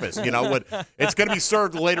for breakfast. It's going to be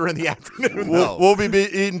served later in the afternoon. We'll be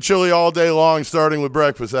eating chili all day long, starting with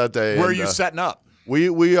breakfast that day. Where are you setting up?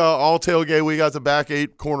 We all tailgate. We got the back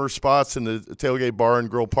 8 corner spots in the tailgate bar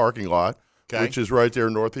and grill parking lot, which is right there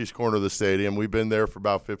northeast corner of the stadium. We've been there for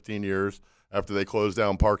about 15 years after they closed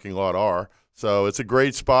down parking lot R. So it's a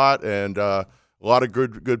great spot and a lot of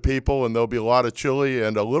good people, and there'll be a lot of chili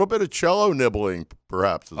and a little bit of cello nibbling,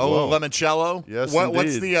 perhaps, as well. Limoncello? Yes,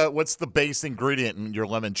 indeed. What's the base ingredient in your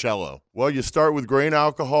limoncello? Well, you start with grain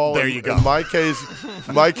alcohol. There you go. In my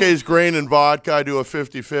case, grain and vodka. I do a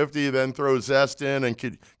 50-50, then throw zest in and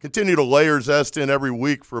continue to layer zest in every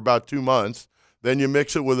week for about 2 months. Then you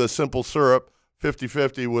mix it with a simple syrup,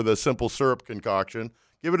 50-50 with a simple syrup concoction.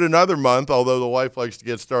 give it another month, although the wife likes to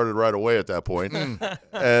get started right away at that point. And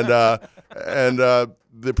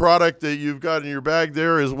the product that you've got in your bag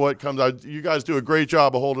there is what comes out. You guys do a great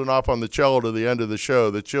job of holding off on the cello to the end of the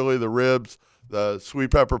show. The chili, the ribs, the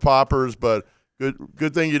sweet pepper poppers, but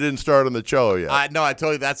good thing you didn't start on the cello yet. No, I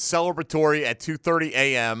tell you, that's celebratory at 2:30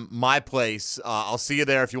 a.m., my place. I'll see you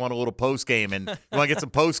there if you want a little post-gaming. You want to get some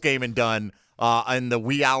post-gaming done in the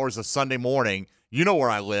wee hours of Sunday morning. You know where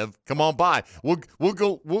I live. Come on by. We'll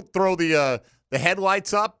throw the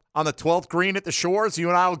headlights up on the 12th green at the Shores. You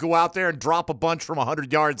and I will go out there and drop a bunch from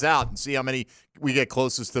 100 yards out and see how many we get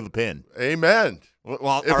closest to the pin. Amen.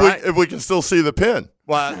 Well, if we can still see the pin.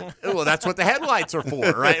 Well, that's what the headlights are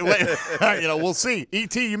for, right? We'll see.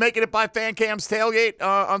 E.T., you making it by Fan Cam's tailgate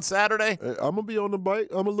on Saturday? I'm going to be on the bike.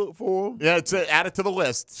 I'm going to look for him. Yeah, it's add it to the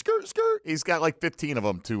list. Skirt. He's got like 15 of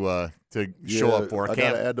them to show up for. I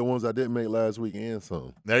got to add the ones I didn't make last week and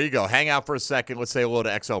some. There you go. Hang out for a second. Let's say hello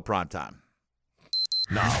to XL Primetime.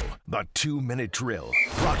 Now, the 2-minute drill,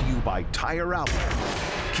 brought to you by Tire Outlet.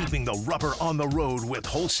 Keeping the rubber on the road with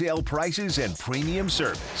wholesale prices and premium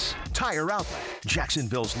service. Tire Outlet,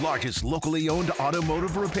 Jacksonville's largest locally owned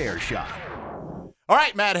automotive repair shop. All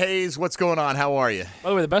right, Matt Hayes, what's going on? How are you? By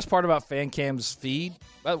the way, the best part about Fan Cam's feed,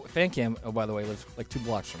 Fan Cam, by the way, lives like 2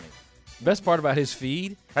 blocks from me. The best part about his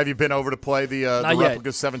feed. Have you been over to play the Replica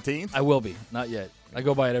 17th? I will be. Not yet. I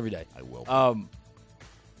go by it every day. I will be.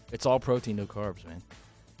 It's all protein, no carbs, man.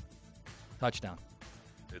 Touchdown.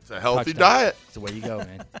 It's a healthy diet. That's the way you go,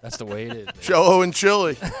 man. That's the way it is. Cello and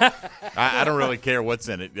chili. I don't really care what's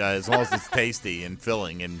in it, as long as it's tasty and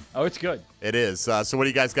filling. And it's good. It is. So what do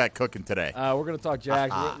you guys got cooking today? We're going to talk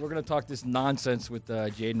Jags. We're going to talk this nonsense with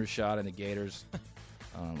Jaden Rashad and the Gators.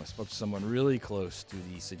 I spoke to someone really close to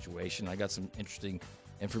the situation. I got some interesting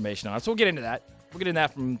information on it. So we'll get into that. We'll get into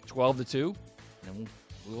that from 12 to 2, and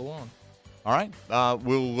we'll go on. All right.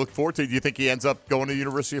 We'll look forward to it. Do you think he ends up going to the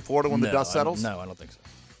University of Florida when the dust settles? No, I don't think so.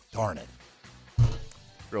 Darn it.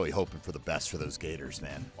 Really hoping for the best for those Gators,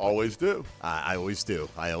 man. Always do. I always do.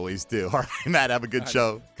 All right, Matt, have a good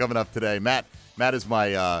show coming up today. Matt is my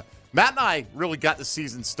Matt and I really got the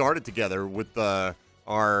season started together with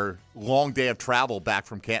our long day of travel back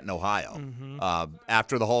from Canton, Ohio.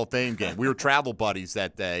 After the Hall of Fame game. We were travel buddies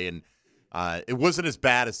that day, and it wasn't as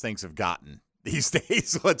bad as things have gotten these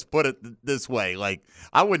days. Let's put it this way. Like,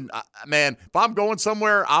 I wouldn't, man, if I'm going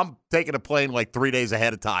somewhere, I'm taking a plane like 3 days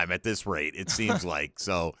ahead of time at this rate, it seems like.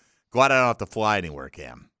 So glad I don't have to fly anywhere,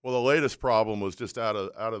 Cam. Well, the latest problem was just out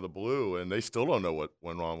of the blue, and they still don't know what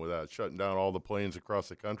went wrong with that, shutting down all the planes across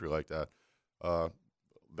the country like that.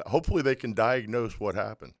 Hopefully they can diagnose what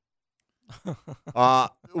happened.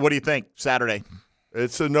 What do you think Saturday?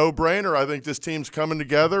 It's a no-brainer. I think this team's coming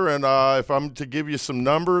together, and if I'm to give you some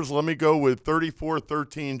numbers, let me go with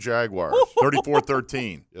 34-13 Jaguars.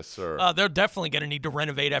 34-13. Yes, sir. They're definitely going to need to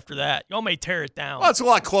renovate after that. Y'all may tear it down. Well, that's a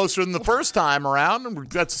lot closer than the first time around.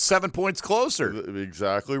 That's 7 points closer.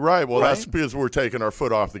 Exactly right. Well, that's because we're taking our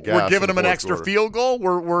foot off the gas. We're giving them an extra field goal.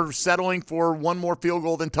 We're settling for one more field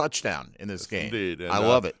goal than touchdown in this game. Indeed. And, I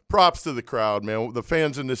love it. Props to the crowd, man. The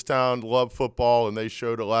fans in this town love football, and they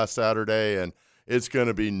showed it last Saturday, and it's going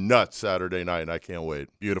to be nuts Saturday night, and I can't wait.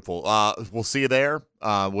 Beautiful. We'll see you there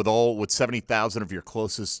with 70,000 of your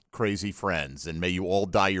closest crazy friends, and may you all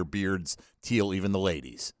dye your beards teal, even the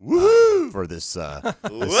ladies. Woohoo! For this Let's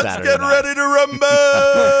Saturday get night. ready to rumble!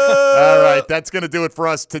 All right, that's going to do it for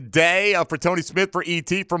us today. For Tony Smith, for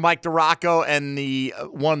E.T., for Mike DeRocco, and the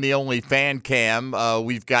one, the only Fan Cam,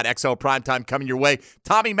 we've got XL Primetime coming your way.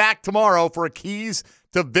 Tommy Mack tomorrow for a Keys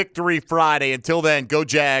to Victory Friday. Until then, go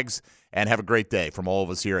Jags. And have a great day from all of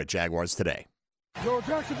us here at Jaguars Today.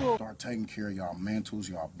 Start taking care of y'all mantles,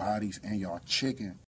 y'all bodies, and y'all chicken.